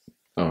 Like,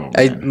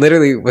 I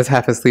literally was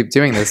half asleep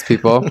doing this,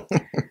 people.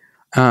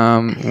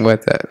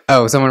 What's it?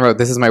 Oh, someone wrote,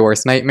 this is my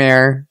worst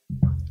nightmare.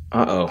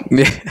 Uh-oh.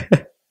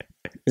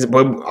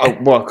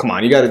 Well, come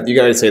on. You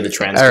gotta say the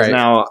trends. All right.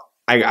 Now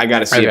I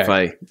gotta see if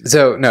I...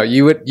 So, no,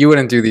 you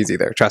wouldn't do these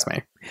either. Trust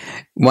me.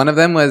 One of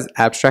them was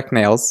abstract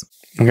nails.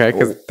 Okay,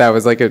 because that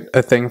was like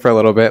a thing for a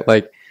little bit.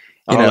 Like,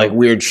 you know, like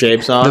weird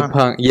shapes on like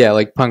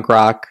punk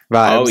rock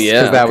vibes. Oh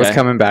yeah, because that was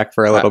coming back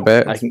for a little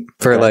bit,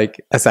 for like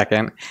a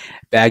second.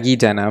 Baggy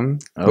denim,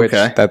 which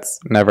that's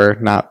never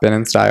not been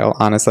in style,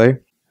 honestly.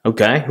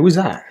 Okay, who's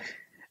that?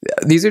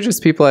 These are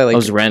just people I like.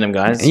 Those random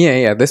guys.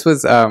 Yeah. This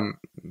was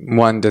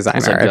one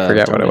designer. I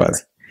forget what it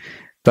was,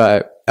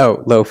 but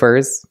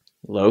loafers.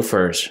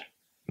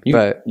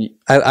 But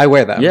I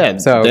wear them. Yeah,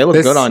 so they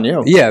look good on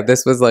you. Yeah,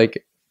 this was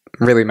like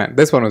really meant.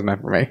 This one was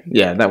meant for me.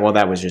 Yeah, that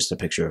was just a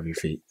picture of your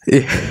feet.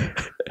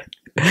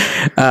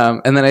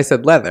 And then I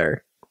said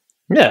leather.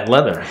 Yeah,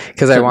 leather.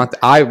 Because I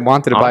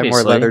wanted to buy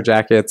more leather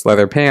jackets,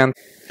 leather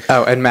pants.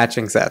 Oh, and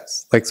matching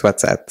sets, like sweat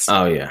sets.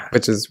 Oh yeah,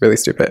 which is really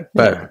stupid.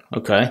 But yeah.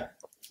 Okay,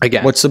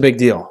 again, what's the big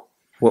deal?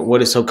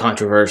 What is so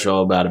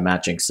controversial about a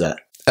matching set?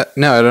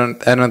 No, I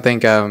don't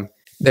think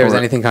there was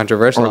anything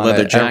controversial. Or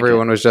leather jacket.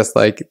 Everyone was just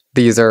like,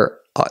 these have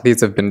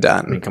been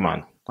done. I mean, come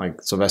on.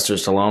 Like Sylvester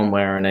Stallone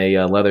wearing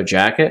a leather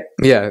jacket.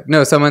 Yeah.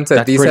 No, someone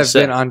said these have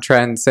been on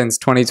trend since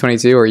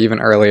 2022 or even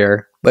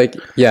earlier. Like,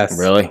 yes.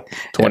 Really?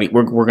 20.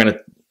 We're gonna.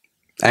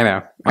 I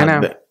know.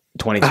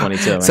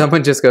 2022.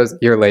 Someone just goes,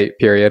 "You're late."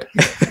 Period.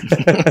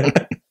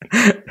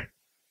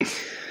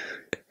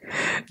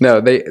 No,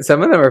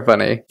 some of them are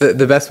funny.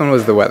 The best one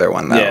was the weather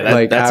one, though.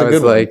 Yeah, that's a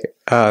good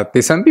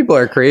one. Some people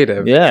are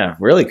creative. Yeah,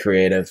 really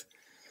creative.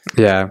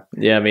 Yeah.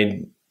 Yeah, I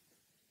mean,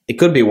 it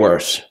could be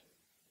worse,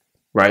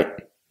 right?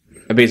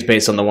 I mean, it's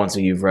based on the ones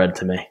that you've read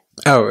to me.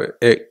 Oh,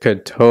 it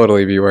could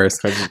totally be worse.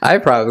 I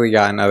probably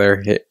got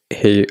another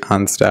hate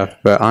on stuff,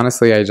 but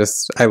honestly,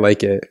 I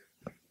like it.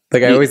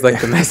 Like, I always like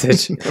the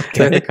message.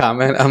 Okay. The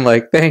comment. I'm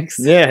like, thanks.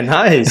 Yeah,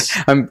 nice.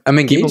 I'm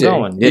engaging. Keep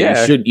going.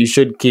 Yeah, you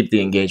should keep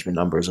the engagement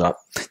numbers up.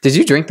 Did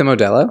you drink the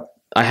Modelo?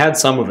 I had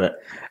some of it.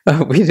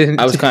 Oh, we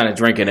didn't. I was kind of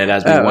drinking it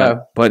as we went.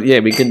 Oh. But yeah,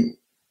 we can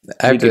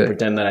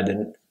pretend that I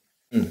didn't.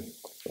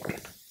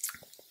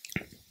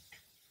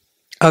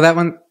 Oh, that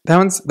one's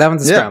a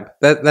Scrump.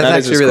 That's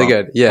actually really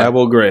good. Yeah, I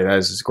will agree. That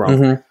is a Scrump.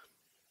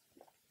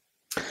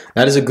 Mm-hmm.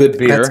 That is a good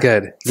beer. That's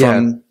good.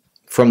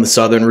 From the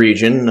southern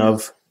region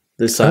of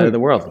this side of the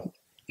world.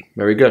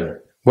 Very good.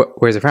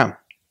 Where's it from?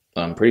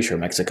 I'm pretty sure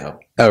Mexico.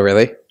 Oh,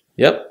 really?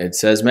 Yep. It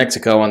says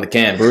Mexico on the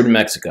can. Brewed in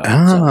Mexico.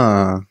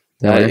 Oh,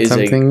 so that is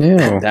something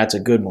new. That's a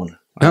good one.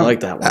 I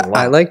like that one a lot.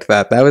 I liked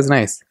that. That was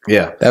nice.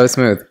 Yeah. That was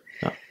smooth.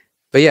 Oh.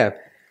 But yeah,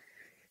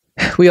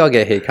 we all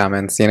get hate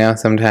comments,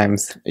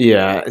 sometimes.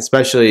 Yeah,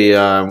 especially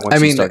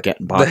once you start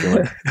getting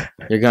popular.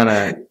 You're going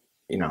to,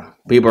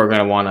 people are going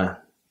to want to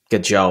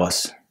get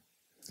jealous.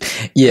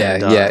 Yeah,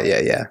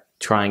 and,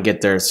 try and get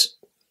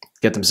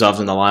themselves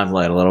in the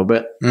limelight a little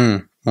bit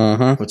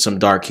with some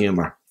dark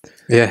humor.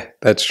 Yeah,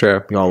 that's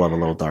true. We all love a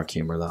little dark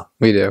humor, though.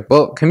 We do.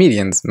 Well,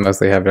 comedians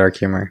mostly have dark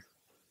humor.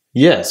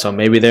 Yeah, so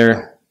maybe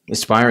they're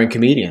aspiring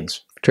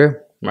comedians. True.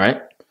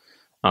 Right?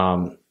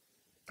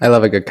 I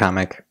love a good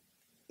comic.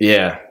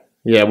 Yeah.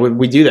 Yeah,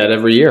 we do that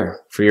every year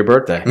for your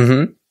birthday.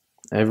 Mm-hmm.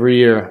 Every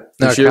year.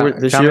 This year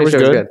was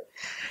good.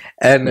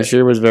 And this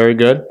year was very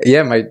good.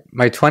 Yeah, my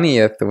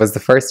 20th was the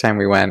first time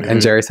we went,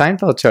 and Jerry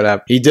Seinfeld showed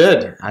up. He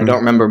did. I don't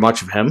remember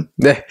much of him.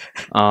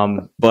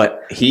 But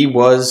he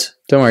was...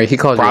 Don't worry, he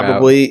called you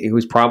out. He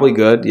was probably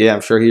good. Yeah,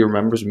 I'm sure he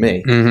remembers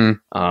me. Mm-hmm.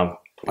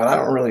 But I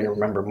don't really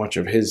remember much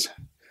of his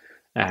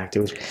act.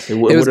 It was good.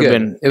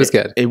 It was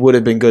good. It would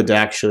have been good to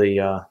actually,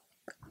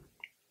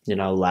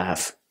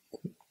 laugh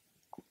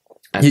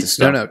at the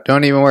stuff. No,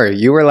 don't even worry.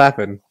 You were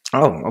laughing.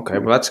 Oh, okay.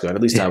 Well, that's good.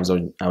 At least I was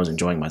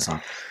enjoying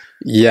myself.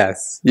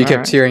 Yes, you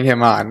kept cheering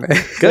him on.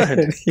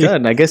 Good.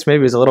 I guess maybe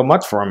it was a little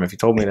much for him if you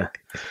told me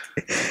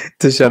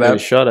to shut up.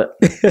 Shut it.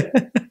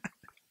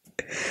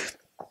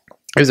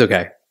 It was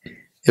okay.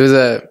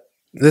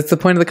 That's the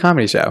point of the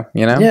comedy show,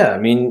 Yeah, I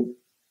mean,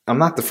 I'm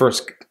not the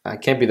first. I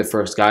can't be the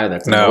first guy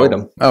that's annoyed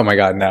him. Oh my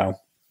God, no.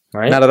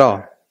 Right? Not at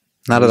all.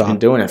 Not at all. He's been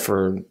doing it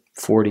for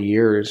 40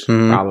 years,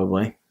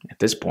 probably at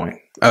this point.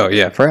 Oh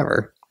yeah,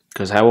 forever.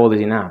 Because how old is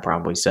he now?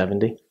 Probably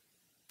 70.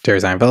 Jerry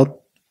Seinfeld.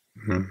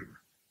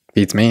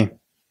 Beats me.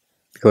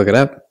 Look it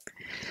up.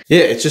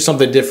 Yeah, it's just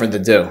something different to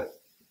do.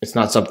 It's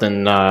not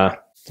something.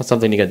 Not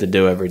something you get to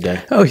do every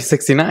day. Oh, he's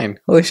 69.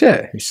 Holy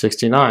shit. He's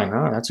 69.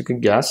 Oh, that's a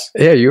good guess.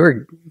 Yeah, you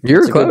were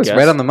close.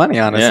 Right on the money,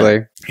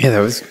 honestly. Yeah, that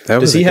was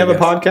Does he have a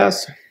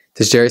podcast?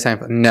 Does Jerry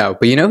Seinfeld? No,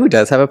 but you know who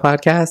does have a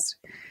podcast?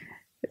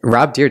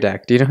 Rob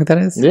Dyrdek. Do you know who that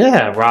is?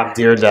 Yeah, Rob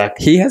Dyrdek.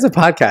 He has a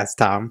podcast,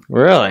 Tom.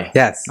 Really?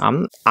 Yes.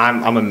 I'm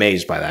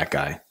amazed by that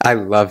guy. I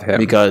love him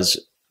because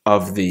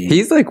of the.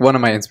 He's like one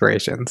of my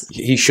inspirations.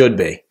 He should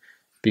be,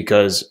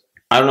 because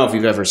I don't know if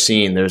you've ever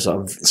seen. There's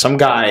some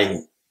guy,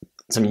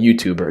 some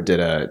YouTuber did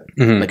a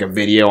like a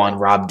video on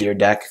Rob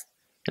Dyrdek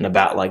and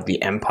about like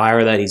the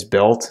empire that he's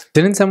built.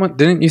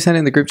 Didn't you send it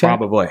in the group chat?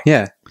 Probably.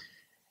 Yeah.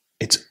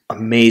 It's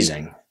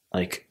amazing.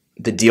 Like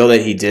the deal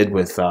that he did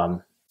with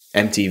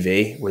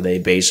MTV, where they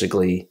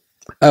basically.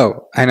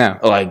 Oh, I know.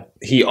 Like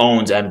he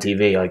owns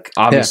MTV. Like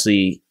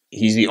obviously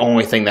he's the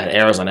only thing that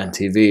airs on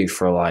MTV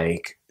for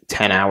like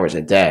 10 hours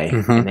a day.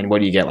 And then what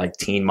do you get, like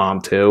Teen Mom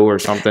 2 or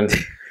something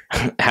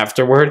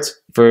afterwards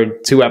for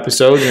 2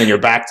 episodes, and then you're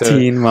back to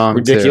Teen Mom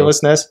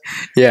ridiculousness.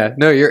 2. Yeah,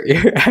 no, you're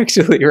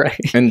actually right.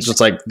 And it's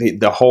just like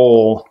the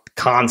whole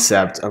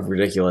concept of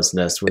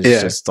ridiculousness was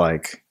just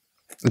like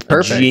it's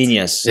perfect.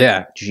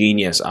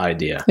 Genius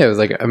idea. Yeah, it was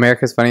like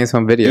America's Funniest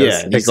Home Videos.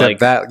 Yeah, except like,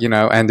 that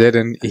ended,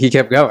 and he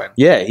kept going.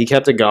 Yeah, he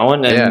kept it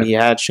going, and he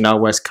had Chanel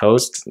West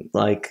Coast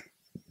like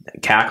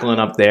cackling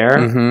up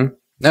there.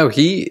 No,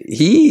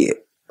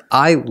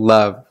 I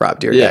love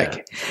Rob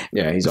Dyrdek.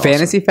 Yeah, he's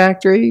Fantasy awesome.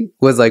 Factory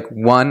was like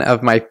one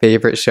of my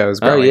favorite shows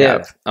growing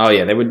up. Oh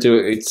yeah, they would do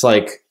it. It's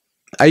like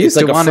I used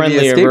to want to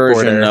be a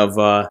version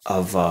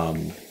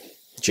of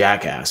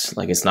Jackass.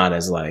 Like it's not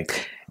as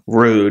like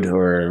rude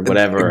or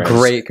whatever.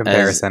 Great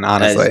comparison,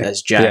 honestly,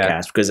 as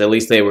Jackass, because at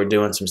least they were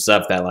doing some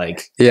stuff that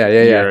like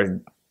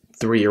your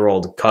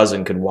 3-year-old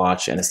cousin could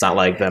watch, and it's not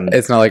like them.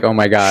 It's not like, oh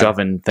my God,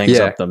 shoving things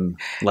up them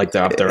like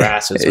they're up their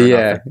asses.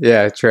 Or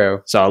yeah,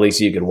 true. So at least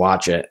you could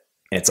watch it.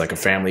 It's like a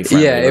family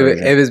friendly. Yeah,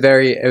 it was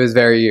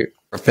very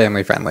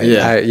family friendly.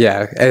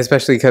 Yeah,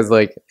 especially because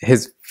like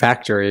his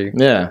factory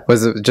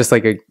was just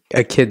like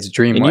a kid's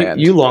dreamland.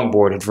 You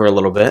longboarded for a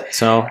little bit,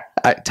 so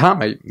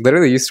Tom, I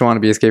literally used to want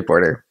to be a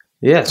skateboarder.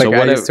 Yeah, so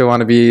I used to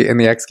want to be in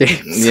the X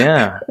Games.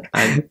 Yeah,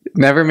 I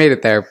never made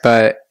it there,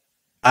 but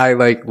I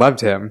like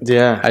loved him.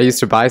 Yeah, I used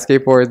to buy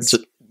skateboards.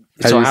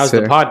 So how's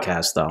the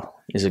podcast though?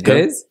 Is it good?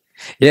 It is?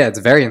 Yeah, it's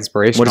very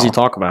inspirational. What does he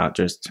talk about?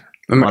 Just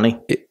money?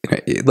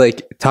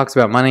 Like talks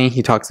about money.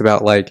 He talks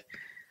about like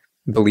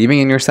believing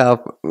in yourself.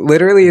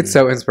 Literally, it's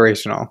so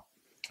inspirational.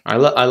 I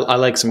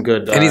like some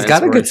good, and he's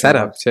got a good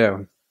setup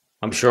too.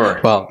 I'm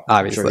sure. Well,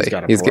 obviously, he's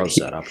got a pro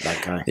setup.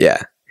 That guy.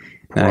 Yeah,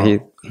 no,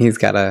 he's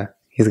got a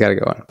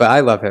go on. But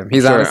I love him.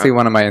 He's honestly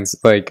one of my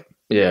like.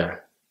 Yeah,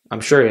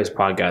 I'm sure his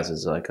podcast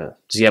is like a.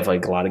 Does he have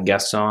like a lot of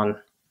guests on?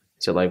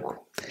 Is it like?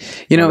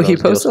 You know, he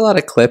posts a lot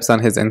of clips on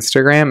his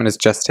Instagram, and it's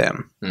just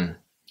him.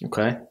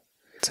 Okay.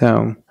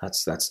 So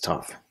that's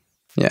tough.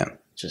 Yeah.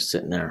 Just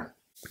sitting there.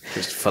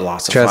 Just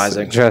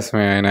philosophizing. Trust me,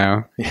 I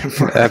know.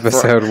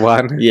 Episode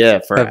 1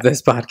 of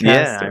this podcast.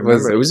 Yeah, it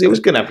was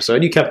a good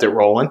episode. You kept it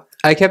rolling.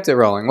 I kept it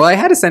rolling. Well, I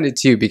had to send it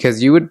to you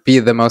because you would be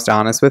the most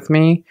honest with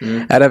me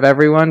out of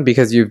everyone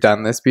because you've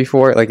done this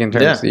before, like in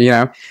terms, you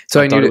know. So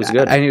I knew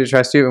to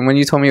trust you. And when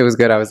you told me it was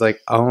good, I was like,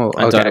 oh,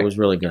 okay. I thought it was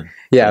really good.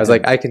 Yeah, I was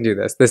like, I can do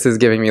this. This is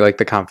giving me like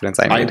the confidence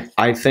I need.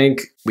 I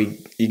think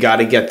you got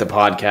to get the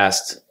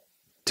podcast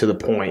to the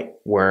point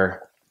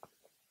where,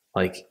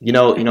 like, you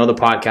know the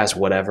podcast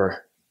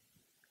Whatever.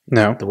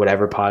 No. The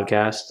Whatever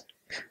podcast.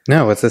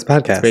 No, what's this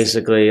podcast?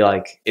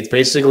 It's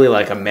basically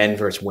like a men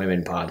versus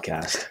women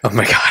podcast. Oh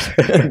my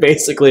God.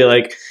 Basically,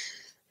 like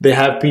they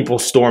have people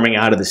storming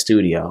out of the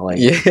studio. Like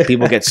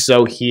people get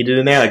so heated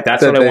in there. Like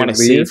that's what I want to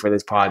see for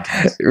this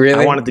podcast.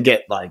 Really? I wanted to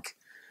get like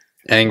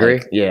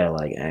angry.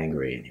 Like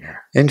angry in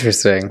here.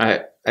 Interesting.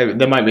 That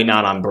might be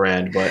not on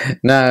brand, but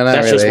no,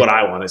 that's really. Just what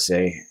I want to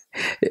see.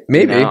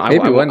 Maybe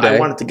one day. I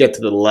want it to get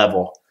to the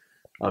level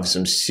of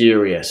some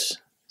serious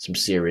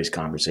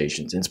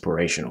conversations,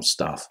 inspirational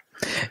stuff.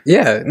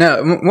 Yeah,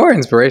 no, more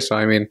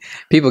inspirational. I mean,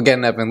 people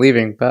getting up and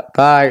leaving.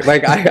 Bye.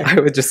 Like I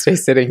would just stay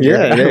sitting here.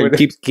 Yeah,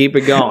 keep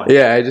it going.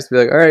 Yeah, I'd just be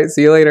like, all right,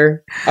 see you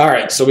later. All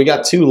right, so we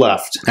got 2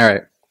 left. All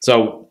right.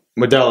 So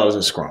Modelo's a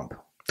Scrump.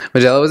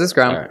 Modelo was a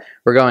Scrump. Right.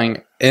 We're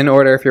going in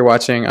order if you're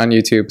watching on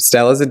YouTube.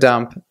 Stella's a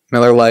dump.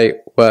 Miller Lite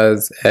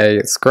was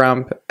a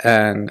Scrump,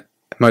 and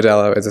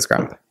Modelo is a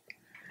Scrump.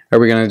 Are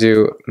we going to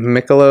do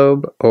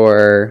Michelob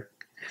or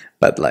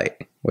Bud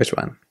Light? Which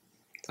one?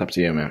 It's up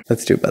to you, man.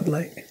 Let's do Bud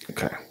Light.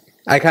 Okay.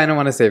 I kind of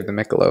want to save the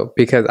Michelob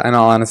because, in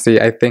all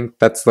honesty, I think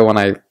that's the one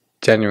I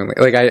genuinely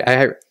like.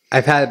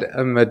 I've had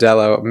a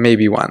Modelo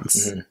maybe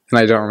once, and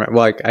I don't remember.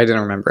 Well, I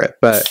didn't remember it,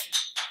 but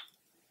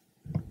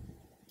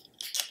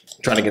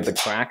trying to get the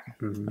crack.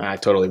 I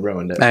totally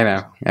ruined it. I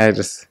know.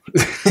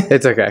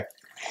 It's okay.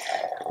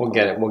 We'll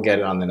get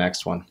it on the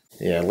next one.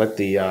 Yeah, let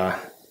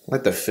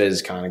the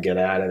fizz kind of get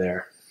out of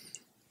there.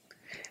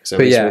 So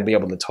at least we'll be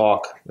able to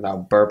talk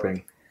without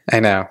burping. I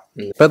know.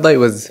 Bud Light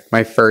was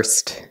my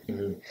first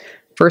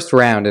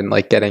round in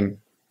like getting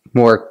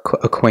more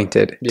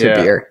acquainted to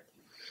beer.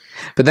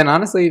 But then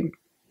honestly,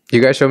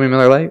 you guys showed me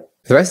Miller Lite.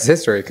 The rest is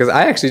history because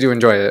I actually do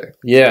enjoy it.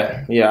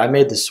 Yeah. I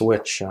made the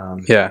switch. I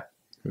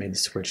made the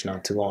switch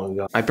not too long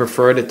ago. I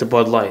preferred it to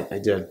Bud Light. I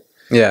did.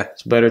 Yeah.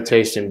 It's better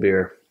tasting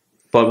beer.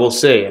 But we'll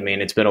see. I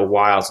mean, it's been a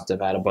while since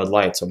I've had a Bud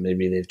Light, so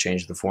maybe they've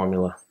changed the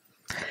formula.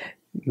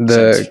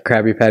 The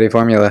Krabby Patty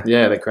formula.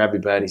 Yeah, the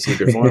Krabby Patty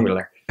secret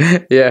formula.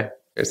 Yeah.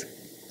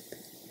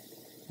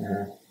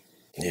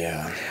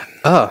 Yeah.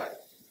 Oh.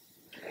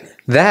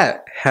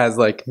 That has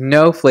like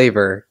no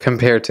flavor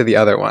compared to the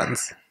other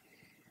ones.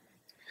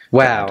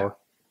 Wow.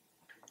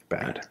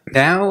 Bad.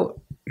 Now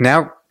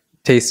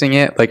tasting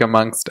it like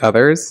amongst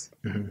others,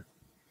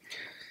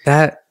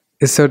 that's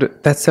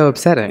so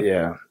upsetting.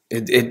 Yeah.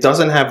 It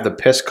doesn't have the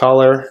piss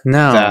color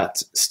that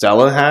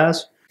Stella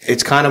has.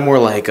 It's kind of more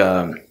like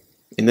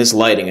in this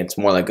lighting, it's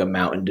more like a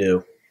Mountain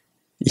Dew.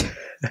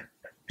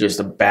 Just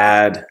a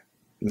bad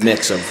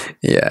mix of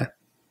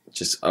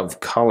of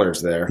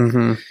colors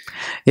there.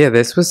 Yeah,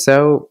 this was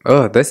so.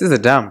 Oh, this is a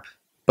dump.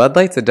 Bud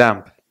Light's a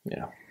dump.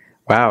 Yeah.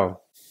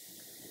 Wow.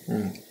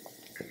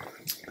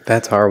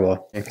 That's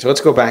horrible. So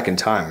let's go back in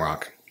time,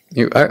 Rock.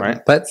 Right?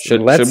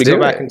 Should we go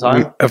back in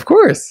time? Of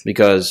course.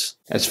 Because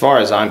as far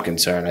as I'm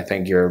concerned, I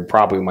think you're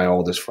probably my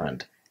oldest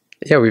friend.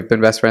 Yeah, we've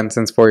been best friends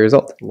since 4 years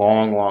old.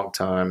 Long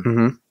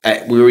time.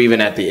 We were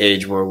even at the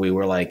age where we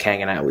were like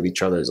hanging out with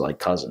each other as like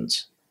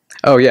cousins.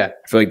 Oh, yeah.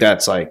 I feel like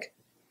that's like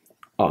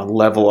a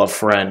level of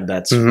friend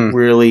that's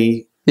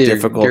really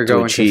difficult you're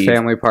going to achieve. To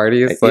family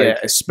parties. Yeah,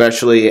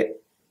 especially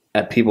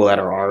at people that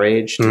are our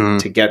age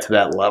to get to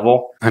that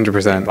level.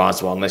 100%.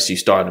 Impossible unless you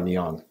start them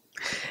young.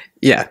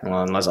 Yeah.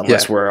 Well,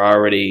 unless we're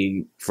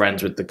already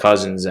friends with the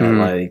cousins at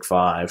like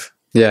 5.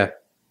 Yeah.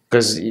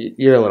 Because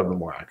you're a little bit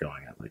more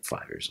outgoing at like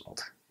 5 years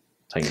old.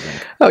 That's how you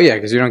think. Oh, yeah,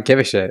 because you don't give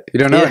a shit. You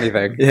don't know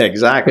anything. Yeah,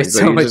 exactly. It's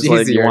so much easier.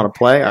 Like, you want to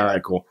play? All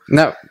right, cool.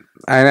 No,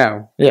 I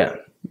know. Yeah.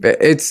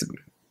 It's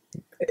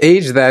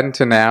age then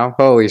to now.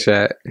 Holy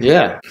shit.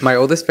 Yeah. My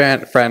oldest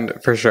friend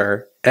for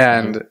sure.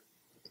 And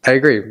I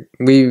agree.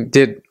 We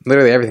did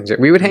literally everything.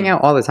 We would hang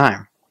out all the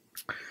time.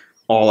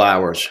 All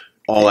hours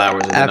of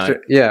the night.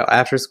 Yeah,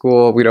 after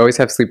school, we'd always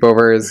have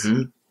sleepovers.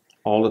 Mm-hmm.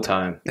 All the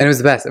time. And it was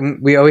the best.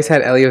 And we always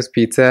had Elio's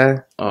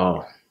Pizza.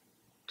 Oh,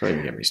 don't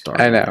even get me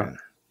started. I know. Man.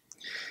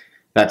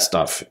 That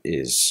stuff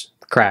is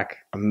crack.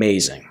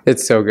 Amazing.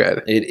 It's so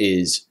good. It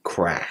is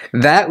crack.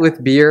 That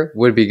with beer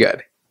would be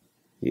good.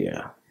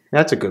 Yeah,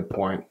 that's a good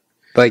point.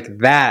 Like,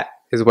 that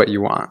is what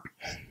you want.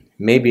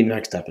 Maybe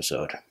next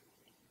episode.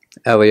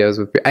 Elio's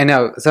with beer. I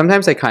know.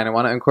 Sometimes I kind of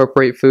want to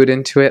incorporate food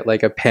into it,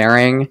 like a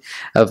pairing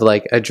of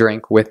like a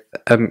drink with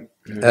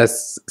a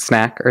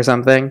snack or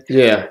something.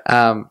 Yeah.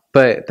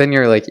 But then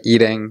you're like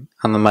eating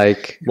on the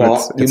mic.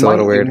 Well, it's a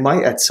little weird. You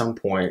might at some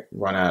point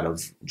run out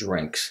of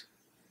drinks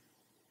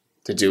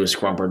to do a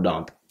Scrump or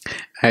dump.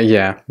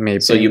 Yeah,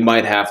 maybe. So you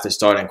might have to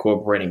start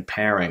incorporating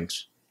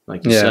pairings,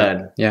 like you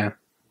said. Yeah.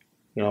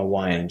 You know,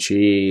 wine and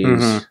cheese.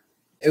 Mm-hmm.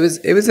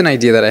 It was an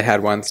idea that I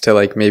had once to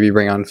like maybe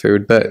bring on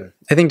food, but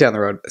I think down the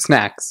road,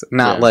 snacks,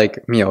 not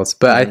like meals.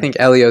 But I think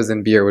Elio's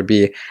and beer would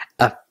be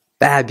a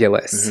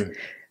fabulous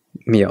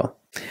meal.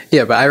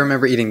 Yeah, but I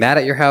remember eating that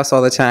at your house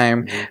all the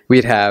time.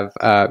 We'd have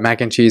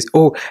mac and cheese.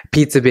 Oh,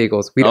 pizza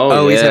bagels. We'd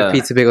always have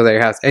pizza bagels at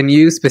your house. And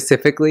you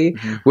specifically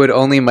would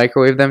only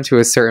microwave them to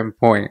a certain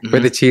point where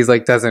the cheese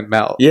like doesn't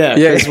melt. Yeah,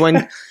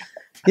 because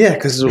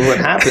because what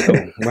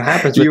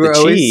happens with you were the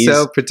always cheese,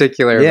 so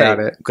particular about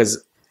it.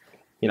 Because,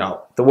 you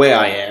know, the way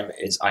I am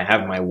is I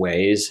have my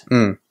ways,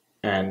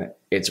 and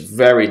it's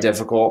very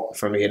difficult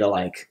for me to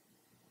like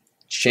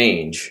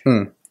change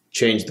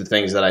the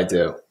things that I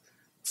do.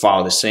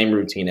 Follow the same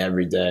routine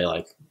every day,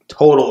 like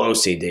total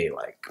OCD,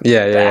 like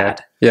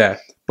bad. Yeah.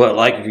 But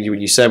like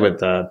you said with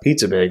the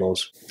pizza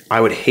bagels,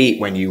 I would hate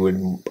when you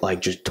would like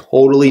just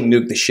totally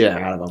nuke the shit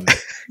out of them,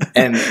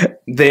 and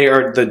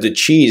the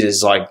cheese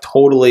is like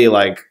totally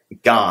like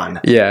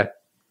gone. Yeah,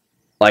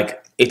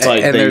 like it's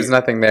like and there's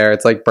nothing there.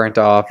 It's like burnt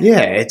off.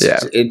 Yeah,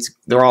 it's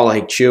they're all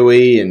like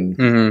chewy,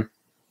 and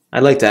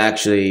I'd like to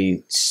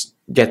actually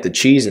get the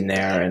cheese in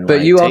there, and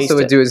but you also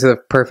would do it to the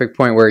perfect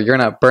point where you're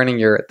not burning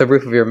the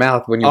roof of your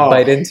mouth when you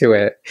bite into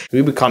it.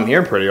 We would come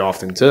here pretty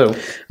often too.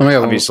 Oh my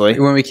god! Obviously,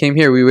 when we came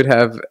here, we would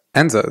have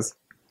Enzas,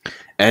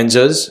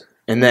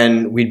 and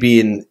then we'd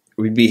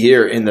be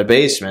here in the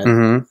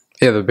basement.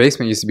 Yeah, the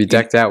basement used to be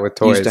decked out with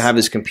toys. We used to have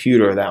this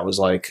computer that was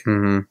like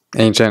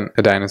ancient,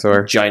 a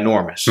dinosaur,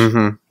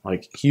 ginormous,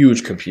 like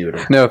huge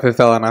computer. No, if it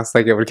fell on us,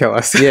 like it would kill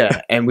us.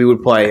 Yeah, and we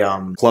would play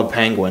Club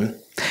Penguin.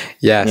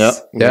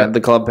 Yes. Yep. The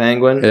Club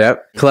Penguin.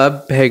 Yep.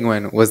 Club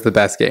Penguin was the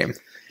best game.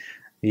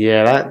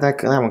 Yeah,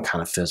 that one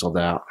kind of fizzled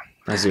out,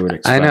 as you would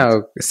expect. I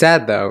know.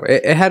 Sad though.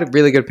 It had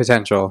really good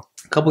potential.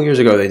 A couple years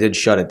ago, they did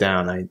shut it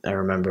down. I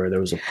remember there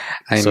was a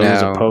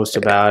post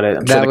about it.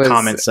 I'm sure the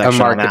comment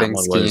section on that one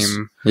was.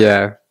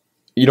 Yeah.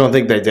 You don't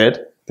think they did?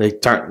 They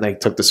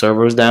took the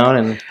servers down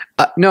and.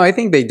 No, I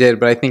think they did,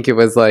 but I think it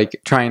was like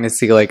trying to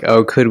see like,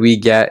 oh, could we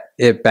get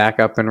it back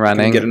up and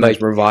running? Get a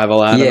nice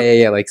revival out of it.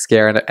 Yeah, like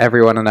scare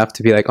everyone enough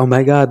to be like, oh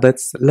my god,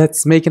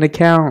 let's make an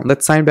account,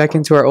 let's sign back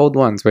into our old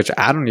ones, which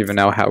I don't even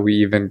know how we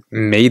even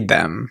made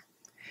them.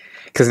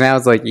 Because now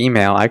it's like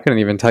email. I couldn't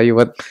even tell you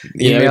what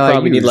email we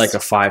probably I need like a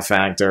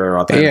 5-factor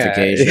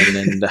authentication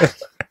and.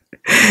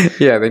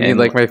 Yeah, they need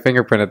like my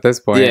fingerprint at this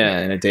point. Yeah,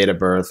 and a date of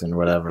birth and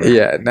whatever.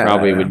 Yeah,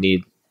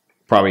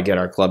 would get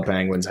our Club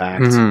Penguins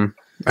hacked.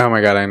 Oh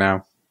my god, I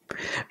know.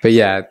 But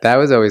yeah, that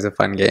was always a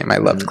fun game. I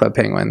loved Club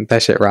Penguin.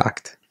 That shit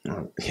rocked.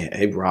 Yeah,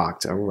 it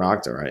rocked. It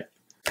rocked, all right.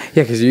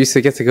 Yeah, because you used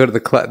to get to go to the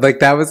club. Like,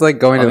 that was like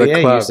going to the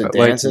club. You used to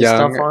dance and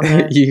stuff on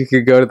there? You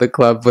could go to the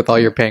club with all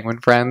your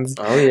penguin friends.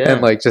 Oh, yeah.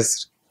 And like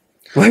just...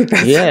 Like,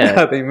 that's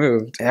how they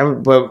moved.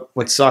 But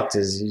what sucked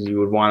is you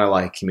would want to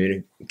like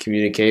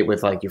communicate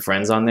with like your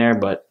friends on there,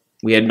 but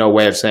we had no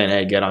way of saying,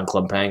 hey, get on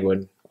Club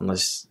Penguin.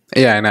 Unless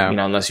I know. You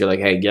know, unless you're like,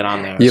 hey, get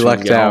on there. You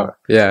lucked out. Home.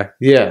 Yeah.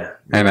 Yeah.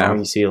 I know.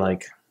 You see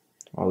like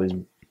all these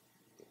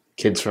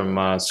kids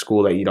from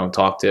school that you don't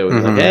talk to.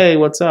 And you're like, hey,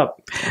 what's up?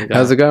 Like,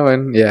 how's it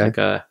going? Yeah.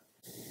 Like,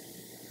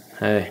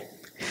 hey.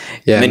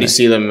 Yeah. And then you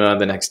see them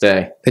the next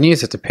day. Then you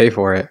just have to pay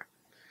for it.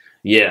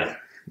 Yeah.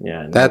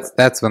 Yeah.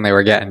 That's when they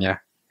were getting you.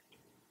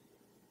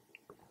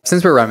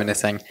 Since we're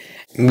reminiscing,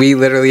 we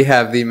literally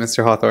have the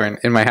Mr. Hawthorne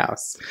in my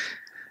house.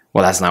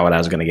 Well, that's not what I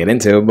was going to get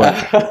into, but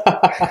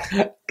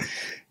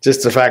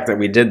just the fact that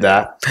we did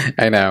that.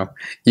 I know.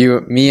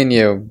 Me and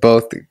you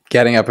both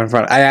getting up in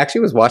front. I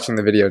actually was watching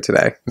the video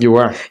today. You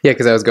were? Yeah,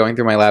 because I was going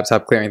through my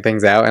laptop clearing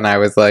things out, and I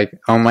was like,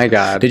 oh my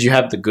god. Did you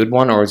have the good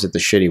one, or was it the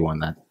shitty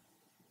one?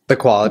 The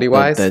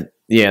quality-wise? That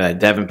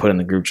Devin put in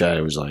the group chat.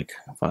 It was like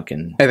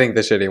fucking... I think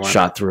the shitty one.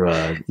 Shot through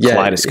a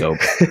kaleidoscope.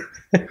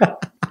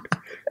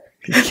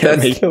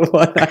 That's the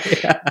one I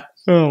have.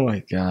 Oh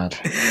my god.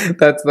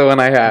 That's the one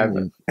I have.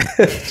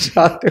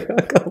 Shot through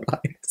a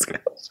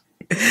kaleidoscope.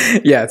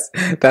 Yes,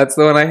 that's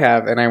the one I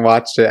have, and I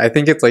watched it. I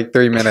think it's like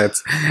 3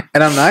 minutes,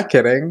 and I'm not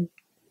kidding.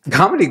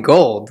 Comedy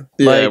gold.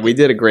 Yeah, we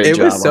did a great job.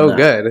 It was so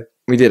good.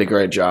 We did a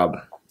great job.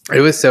 It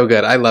was so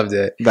good. I loved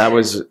it. That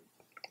was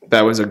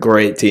a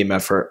great team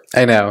effort.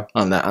 I know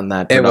on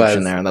that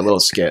production there, on that little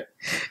skit.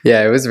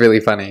 Yeah, it was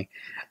really funny.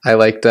 I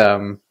liked,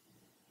 it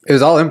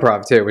was all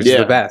improv too, which is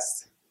the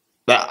best.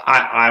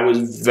 I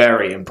was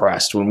very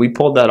impressed. When we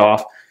pulled that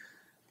off,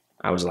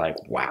 I was like,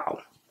 wow.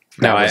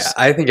 No,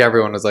 I think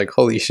everyone was like,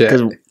 holy shit.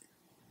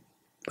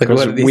 Like,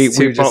 what did these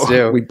two just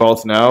do? We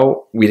both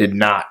know we did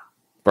not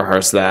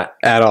rehearse that.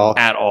 At all.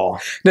 At all.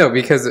 No,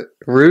 because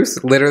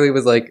Roos literally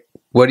was like,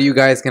 what are you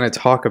guys going to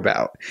talk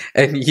about?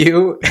 And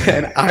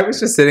I was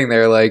just sitting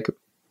there like,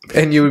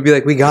 and you would be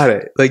like, we got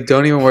it. Like,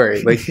 don't even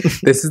worry. Like,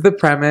 this is the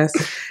premise.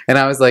 And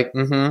I was like,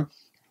 mm-hmm.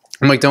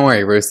 I'm like, don't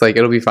worry, Bruce. Like,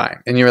 it'll be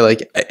fine. And you were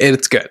like,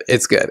 it's good.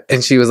 It's good.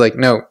 And she was like,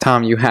 no,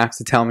 Tom, you have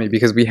to tell me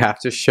because we had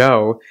to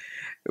show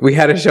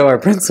our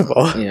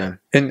principal. Yeah.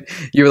 And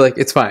you were like,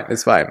 it's fine.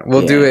 It's fine.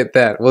 We'll do it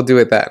then. We'll do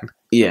it then.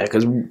 Yeah,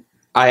 because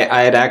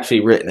I had actually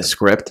written a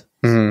script.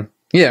 Mm-hmm.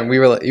 Yeah, and we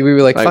were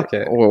like, fuck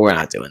it. Well, we're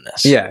not doing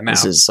this. Yeah, no.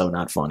 This is so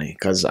not funny.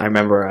 Because I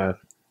remember a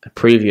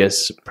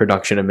previous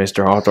production of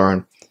Mr.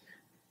 Hawthorne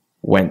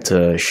went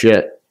to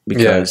shit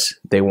because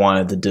they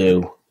wanted to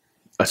do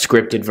a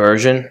scripted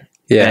version.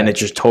 Yeah. And it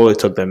just totally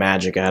took the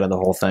magic out of the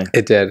whole thing.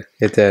 It did.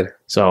 It did.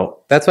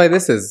 So that's why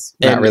this is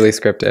not really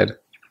scripted.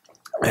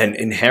 And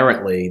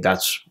inherently,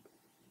 that's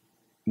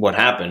what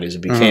happened is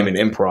it became an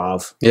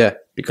improv. Yeah.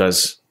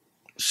 Because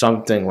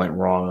something went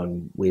wrong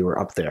and we were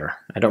up there.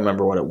 I don't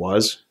remember what it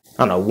was.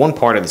 I don't know. One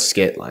part of the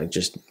skit like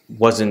just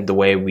wasn't the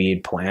way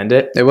we'd planned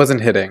it. It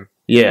wasn't hitting.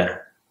 Yeah.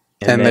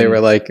 And they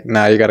were like,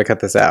 nah, you got to cut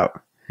this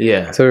out.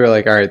 Yeah. So we were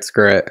like, all right,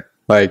 screw it.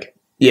 Like,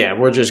 yeah,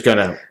 we're just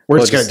gonna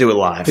do it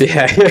live.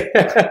 Yeah.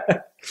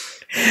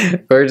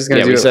 We're just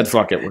gonna do it. We said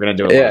fuck it, we're gonna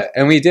do it live. Yeah,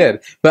 and we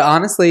did. But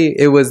honestly,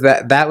 it was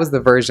that was the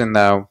version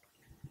though.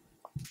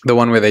 The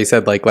one where they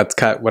said like let's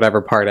cut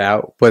whatever part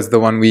out was the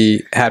one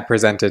we had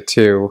presented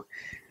to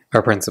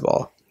our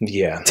principal.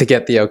 Yeah. To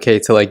get the okay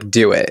to like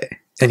do it.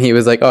 And he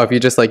was like, "Oh, if you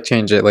just like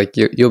change it, like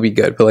you'll be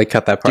good, but like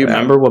cut that part out." Do you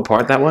remember what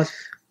part that was?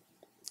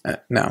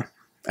 No.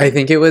 I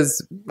think it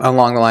was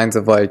along the lines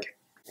of like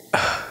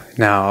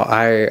no,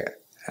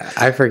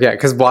 I forget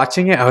because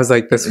watching it, I was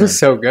like, "This was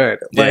so good."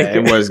 Like, yeah,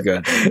 it was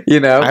good. You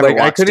know,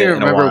 I couldn't even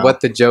remember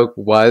what the joke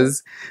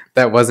was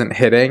that wasn't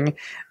hitting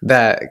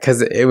that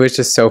because it was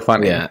just so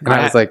funny. Yeah, and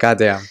I was like, "God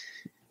damn!"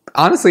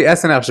 Honestly,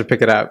 SNL should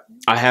pick it up.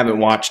 I haven't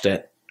watched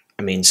it.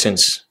 I mean,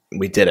 since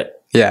we did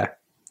it. Yeah,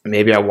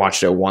 maybe I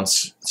watched it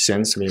once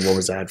since. I mean, what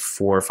was that?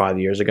 4 or 5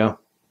 years ago?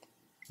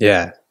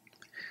 Yeah,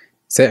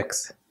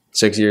 6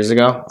 years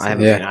ago. I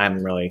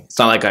haven't really. It's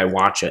not like I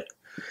watch it.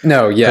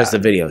 No, yeah. Because the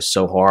video is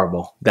so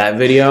horrible. That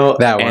video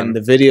and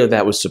the video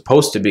that was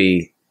supposed to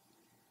be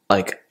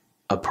like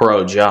a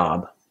pro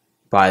job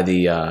by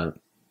the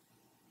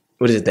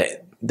what is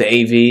it, the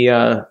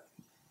AV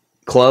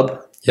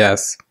club?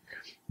 Yes.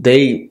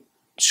 They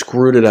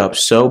screwed it up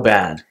so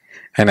bad.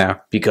 I know.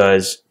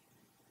 Because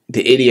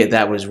the idiot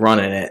that was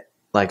running it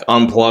like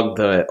unplugged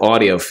the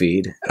audio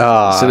feed.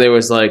 So there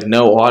was like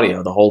no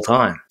audio the whole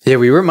time. Yeah,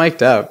 we were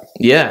mic'd up.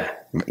 Yeah.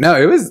 No,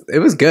 it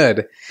was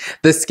good.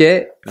 The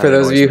skit, for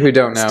those of you who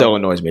don't know, still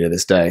annoys me to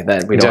this day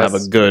that we don't have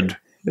a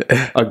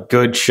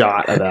good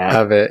shot of that.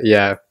 Of it,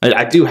 yeah.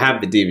 I do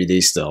have the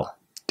DVD still.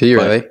 Do you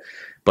really?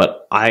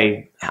 But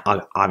I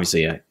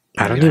obviously I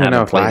don't even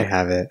know if I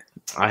have it.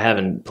 I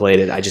haven't played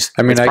it. I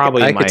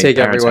could take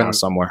everyone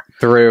somewhere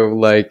through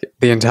like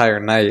the entire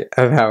night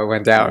of how it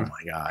went down. Oh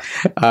my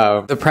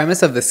god! The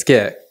premise of the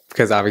skit,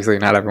 because obviously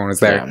not everyone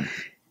was there. Yeah.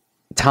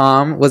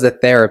 Tom was a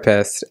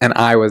therapist and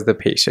I was the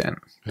patient.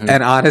 Mm-hmm.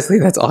 And honestly,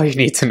 that's all you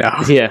need to know.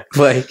 Yeah.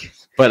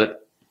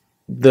 But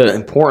the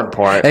important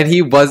part. And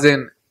he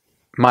wasn't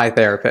my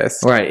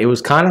therapist. Right. It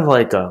was kind of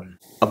like a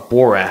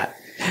Borat.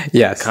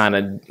 Yes.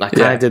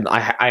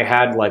 I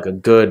had like a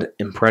good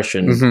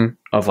impression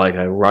of like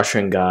a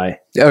Russian guy.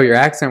 Oh, your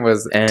accent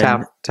was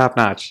top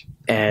notch.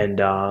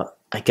 And I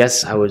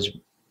guess I was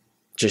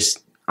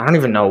just, I don't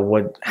even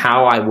know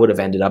how I would have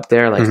ended up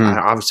there. Like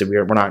obviously we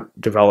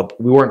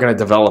weren't going to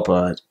develop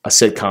a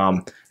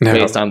sitcom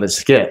based on the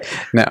skit.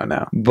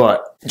 No.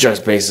 But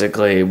just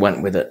basically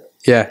went with it.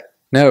 Yeah.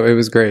 No, it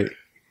was great.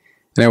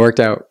 And it worked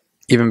out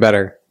even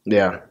better.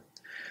 Yeah.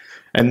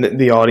 And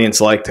the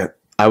audience liked it.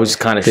 I was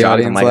kind of shocked. The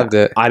audience loved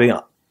it. I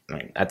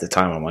mean, at the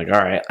time, I'm like,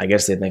 all right, I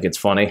guess they think it's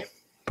funny.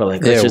 But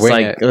like,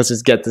 let's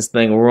just get this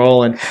thing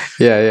rolling.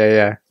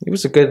 Yeah. It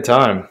was a good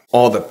time.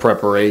 All the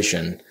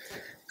preparation.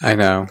 I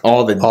know.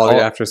 All the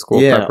after school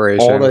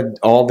preparation.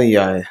 All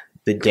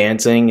the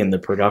dancing and the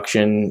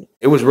production.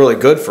 It was really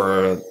good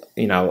for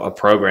a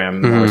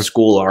program or a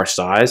school our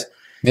size.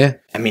 Yeah.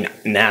 I mean,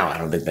 now I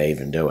don't think they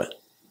even do it.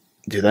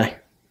 Do they?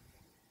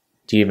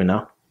 Do you even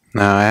know?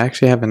 No, I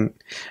actually haven't.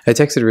 I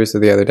texted Rusa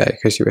the other day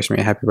because she wished me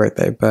a happy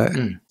birthday, but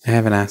I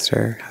haven't asked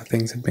her how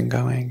things have been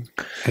going.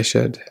 I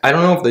should. I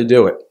don't know if they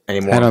do it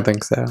anymore. I don't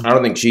think so. I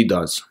don't think she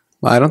does.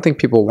 Well, I don't think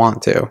people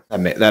want to.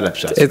 That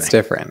upsets me. It's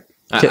different.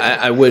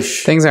 I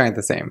wish. Things aren't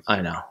the same.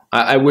 I know.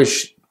 I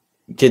wish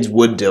kids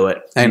would do it.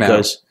 I know.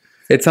 Because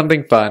it's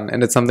something fun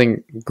and it's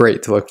something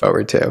great to look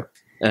forward to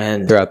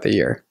throughout the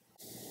year.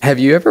 Have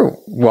you ever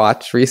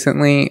watched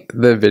recently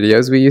the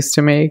videos we used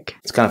to make?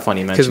 It's kind of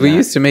funny you mention because we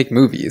used to make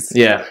movies.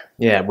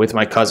 Yeah, with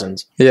my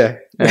cousins. Yeah,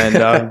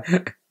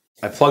 and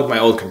I plugged my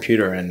old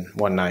computer in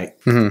one night,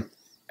 Mm-hmm.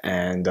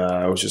 and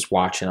I was just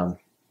watching them,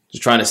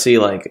 just trying to see,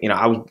 like,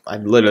 I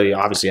literally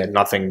obviously had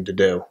nothing to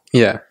do.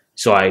 Yeah.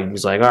 So I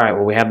was like, all right,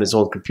 well, we have this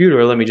old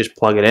computer. Let me just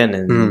plug it in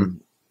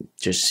and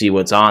just see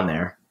what's on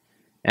there.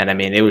 And I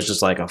mean, it was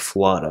just like a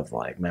flood of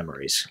like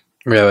memories.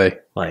 Really?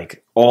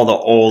 Like all the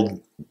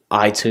old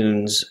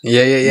iTunes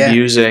Yeah.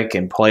 music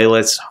and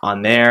playlists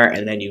on there.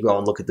 And then you go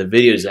and look at the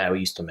videos that we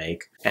used to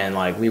make. And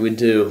like we would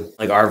do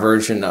like our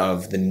version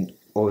of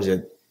what was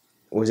it?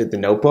 Was it The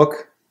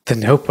Notebook? The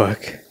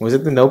Notebook. Was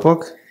it The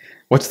Notebook?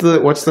 What's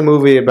the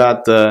movie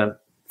about the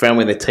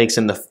family that takes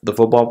in the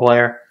football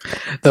player?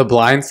 The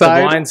Blind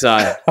Side? The Blind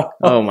Side.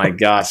 Oh my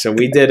gosh. So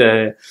we did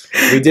our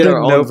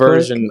own Notebook?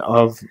 version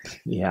of,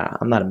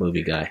 I'm not a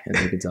movie guy,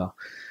 as you can tell.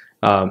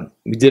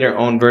 We did our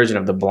own version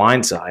of The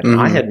Blind Side. Mm-hmm.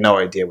 I had no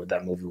idea what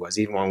that movie was,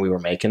 even when we were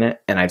making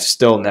it, and I've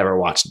still never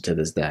watched it to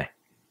this day.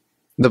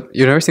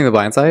 You've never seen The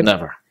Blind Side?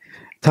 Never.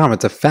 Tom,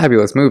 it's a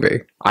fabulous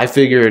movie. I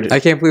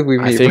can't believe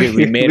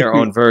we made our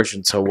own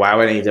version, so why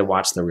would I need to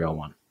watch the real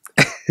one?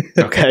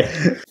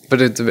 Okay.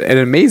 But it's an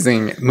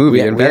amazing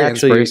movie and very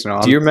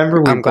inspirational. Do you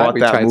remember we brought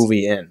that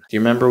movie in? Do you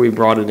remember we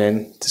brought it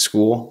in to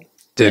school?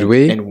 Did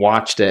we? And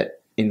watched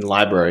it in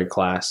library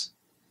class.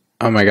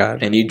 Oh my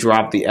God. And you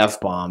dropped the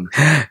F-bomb.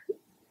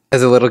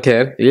 As a little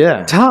kid?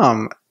 Yeah.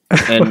 Tom.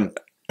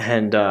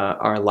 and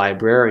our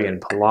librarian,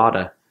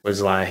 Pallotta,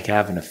 was like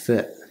having a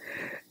fit.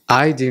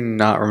 I do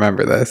not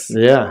remember this.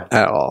 Yeah.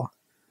 At all.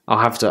 I'll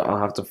have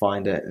to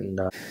find it.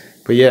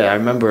 But yeah, I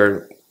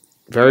remember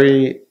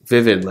very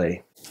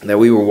vividly that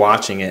we were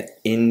watching it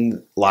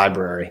in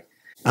library.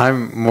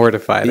 I'm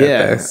mortified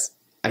at this.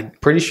 I'm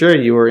pretty sure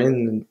we were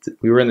in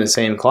the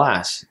same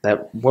class.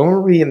 When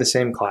were we in the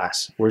same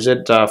class? Was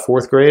it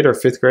 4th grade or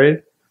 5th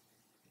grade?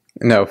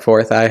 No,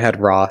 4th. I had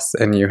Ross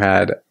and you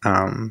had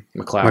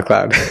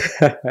McLeod.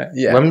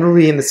 Yeah. When were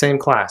we in the same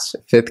class?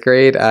 5th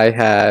grade, I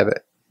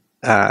had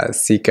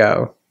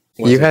Seco.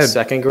 You had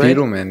 2nd grade?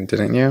 Beetleman,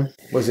 didn't you?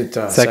 Was it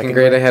 2nd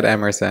grade? I had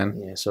Emerson.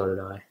 Yeah, so did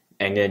I.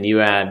 And then you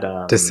had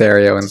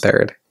Desario in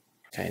 3rd.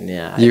 Okay,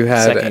 yeah. You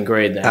had 2nd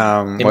grade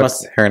then.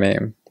 What's her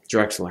name?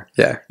 Drexler.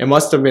 Yeah. It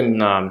must have been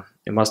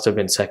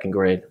 2nd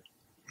grade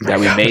that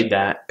we made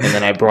that, and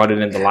then I brought it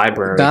in the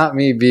library. Not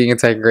me being in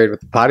 2nd grade with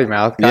the potty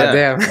mouth. God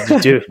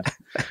damn. Dude.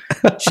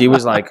 She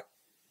was like,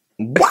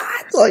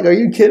 "What? Like, are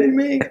you kidding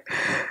me?"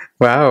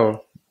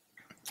 Wow.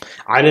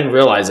 I didn't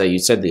realize that you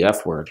said the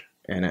F word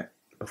in it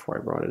before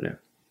I brought it in.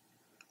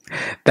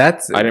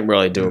 I didn't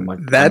really do it much.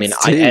 I mean,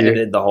 I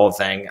edited the whole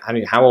thing. I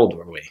mean, how old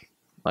were we?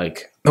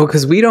 Like,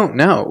 because we don't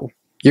know.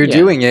 You're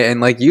doing it,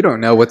 and like you don't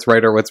know what's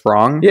right or what's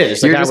wrong. Yeah,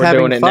 just like how we're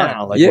doing it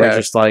now. Like we're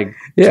just like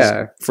just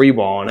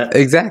freeballing it.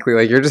 Exactly.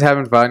 Like you're just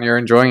having fun. You're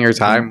enjoying your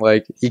time.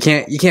 Like you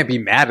can't be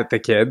mad at the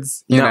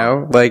kids. You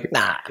know, like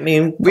I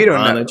mean, we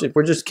don't know.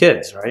 We're just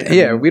kids, right?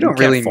 Yeah, we don't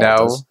really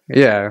know.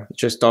 Yeah,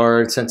 just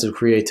our sense of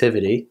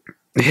creativity.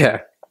 Yeah,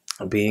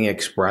 being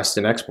expressed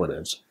in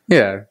expletives.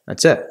 Yeah,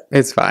 that's it.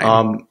 It's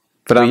fine.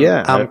 But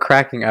I'm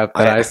cracking up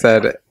that I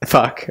said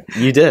fuck.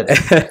 You did.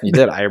 You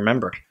did. I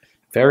remember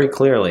very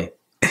clearly.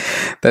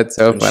 That's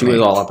so funny. She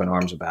was all up in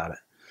arms about it.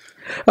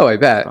 Oh, I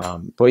bet.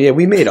 But yeah,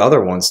 we made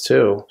other ones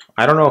too.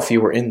 I don't know if you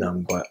were in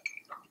them, but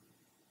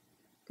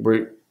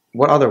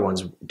what other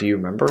ones do you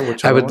remember?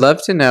 I would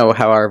love to know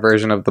how our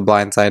version of The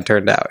Blind Side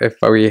turned out. If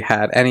we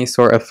had any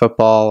sort of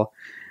football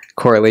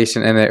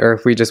correlation in it, or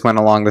if we just went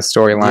along the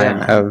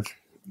storyline of.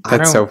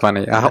 That's so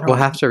funny. We'll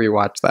have to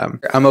rewatch them.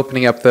 I'm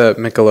opening up the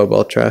Michelob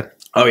Ultra.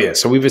 Oh yeah,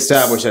 so we've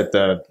established that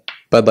the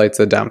Bud Light's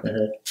a dump.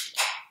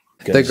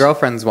 The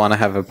girlfriends want to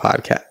have a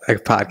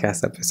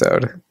podcast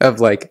episode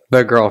of like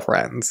the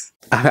girlfriends.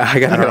 I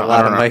gotta get a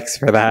lot of mics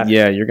for that.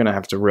 Yeah, you're gonna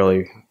have to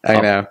really. I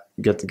know.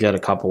 Get a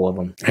couple of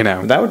them. I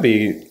know. That would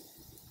be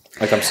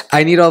like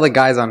I need all the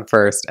guys on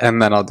first,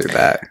 and then I'll do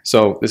that.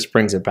 So this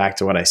brings it back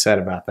to what I said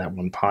about that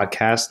one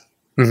podcast.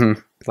 Mm-hmm.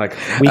 Like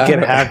we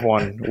can have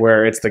one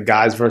where it's the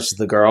guys versus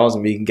the girls,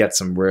 and we can get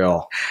some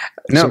real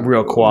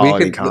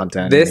quality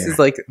content. This is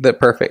like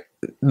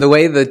the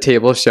way the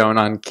table's shown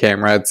on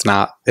camera. It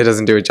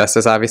doesn't do it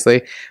justice,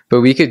 obviously,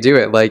 but we could do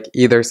it like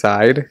either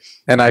side,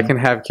 and I can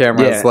have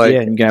cameras you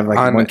can have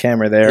like one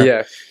camera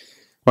there,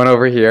 one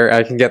over here.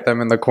 I can get them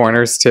in the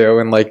corners too,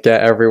 and like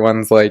get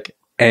everyone's like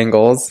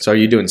angles. So are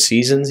you doing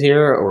seasons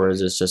here, or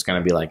is this just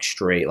going to be like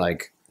straight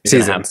like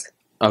seasons?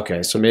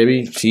 Okay, so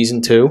maybe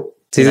season 2.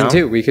 Season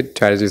 2, we could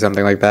try to do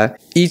something like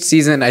that. Each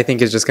season, I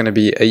think, is just going to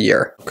be a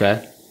year.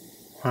 Okay.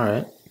 All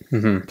right.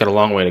 Mm-hmm. Got a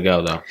long way to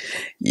go, though.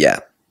 Yeah.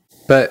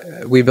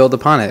 But we build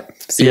upon it.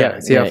 See how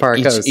far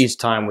it goes. Each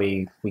time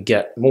we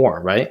get more,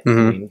 right? Mm-hmm.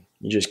 I mean,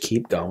 you just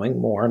keep going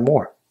more and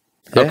more.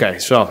 Yeah. Okay,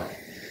 so.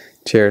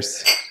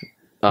 Cheers.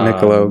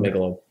 Michelob.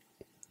 Michelob.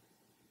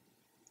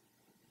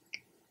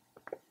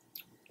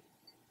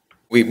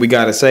 We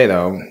got to say,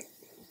 though,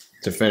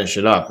 to finish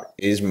it up,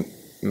 is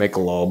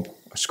Michelob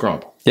a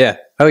Scrump? Yeah.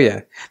 Oh,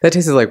 yeah. That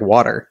tastes like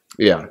water.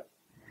 Yeah.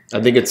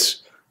 I think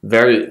it's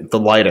the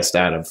lightest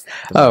out of...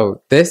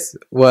 this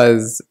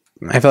was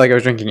I felt like I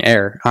was drinking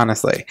air,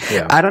 honestly.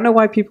 Yeah. I don't know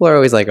why people are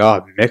always like,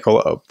 oh,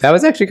 Michelob. That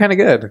was actually kind of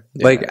good.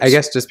 Yeah, like, I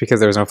guess just because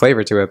there was no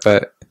flavor to it,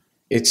 but...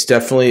 It's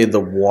definitely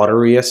the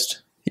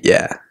wateriest.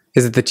 Yeah.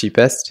 Is it the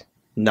cheapest?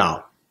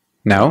 No.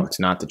 No? It's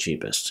not the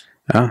cheapest.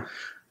 Oh.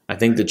 I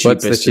think the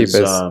What's cheapest, the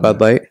cheapest? Bud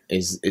Light?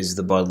 Is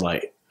the Bud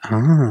Light.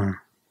 Oh.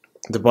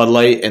 The Bud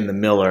Light and the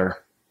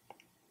Miller,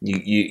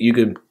 you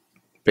could...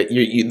 But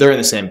they're in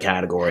the same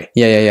category.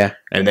 Yeah.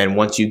 And then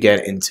once you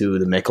get into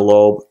the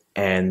Michelob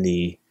and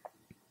the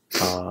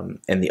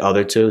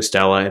other two,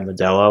 Stella and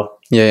Modelo,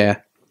 Yeah.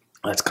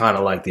 that's kind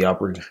of like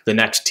the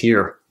next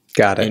tier.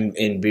 Got it.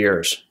 In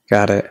beers.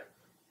 Got it.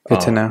 Good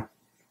to know.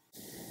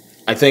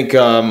 I think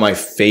my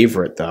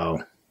favorite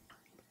though,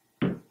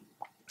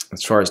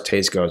 as far as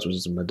taste goes,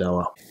 was the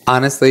Modelo.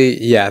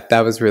 Honestly, yeah,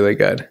 that was really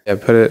good. Yeah,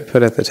 put it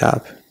at the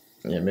top.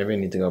 Yeah, maybe I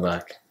need to go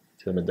back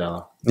to the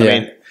Modelo.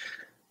 Yeah.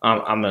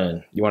 I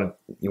mean, you want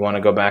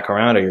to go back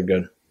around, or you're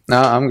good?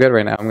 No, I'm good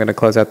right now. I'm going to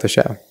close out the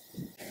show.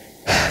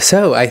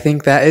 So I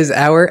think that is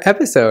our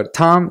episode.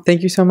 Tom,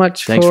 thank you so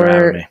much. Thanks for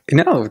having me.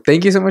 No,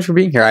 thank you so much for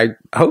being here. I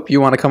hope you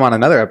want to come on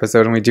another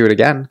episode and we do it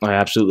again. I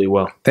absolutely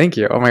will. Thank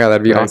you. Oh my God,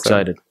 that'd be I'm awesome.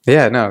 excited.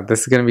 Yeah, no,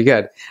 this is going to be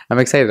good. I'm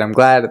excited. I'm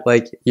glad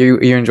you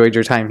enjoyed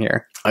your time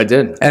here. I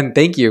did. And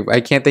thank you. I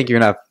can't thank you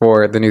enough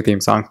for the new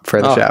theme song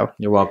for the show.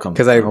 You're welcome.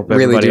 Because I hope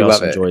really everybody do else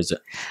love it. enjoys it.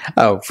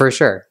 Oh, for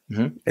sure.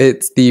 Mm-hmm.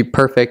 It's the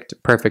perfect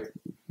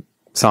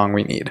song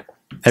we need.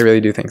 I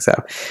really do think so.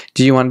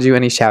 Do you want to do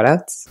any shout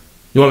outs?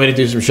 You want me to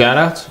do some shout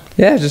outs?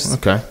 Yeah, just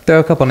throw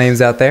a couple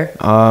names out there.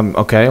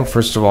 Okay.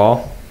 First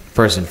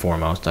and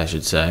foremost, I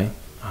should say,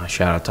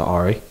 shout out to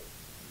Ari.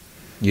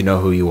 You know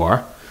who you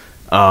are.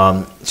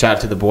 Shout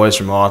out to the boys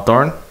from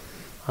Hawthorne.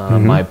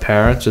 My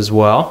parents as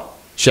well.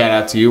 Shout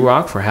out to you,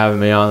 Rock, for having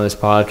me on this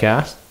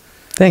podcast.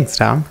 Thanks,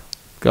 Tom.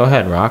 Go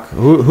ahead, Rock.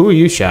 Who are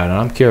you shouting?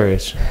 I'm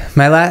curious.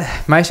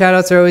 My shout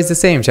outs are always the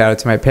same. Shout out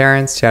to my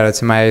parents. Shout out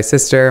to my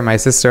sister, my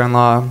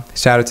sister-in-law.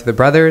 Shout out to the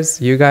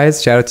brothers, you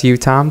guys. Shout out to you,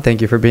 Tom.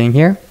 Thank you for being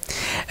here.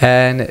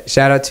 And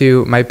shout out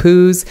to my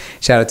poos.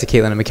 Shout out to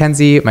Caitlin and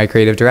Mackenzie, my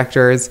creative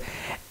directors.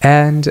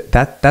 And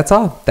that's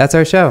all. That's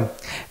our show.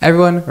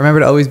 Everyone,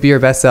 remember to always be your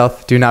best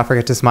self. Do not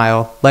forget to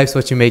smile. Life's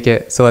what you make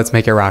it, so let's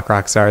make it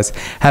rock stars.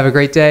 Have a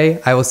great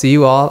day. I will see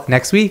you all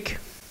next week.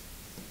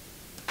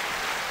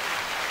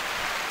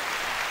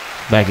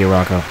 Thank you,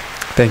 Rocco.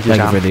 Thank you, Tom.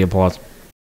 Thank you for the applause.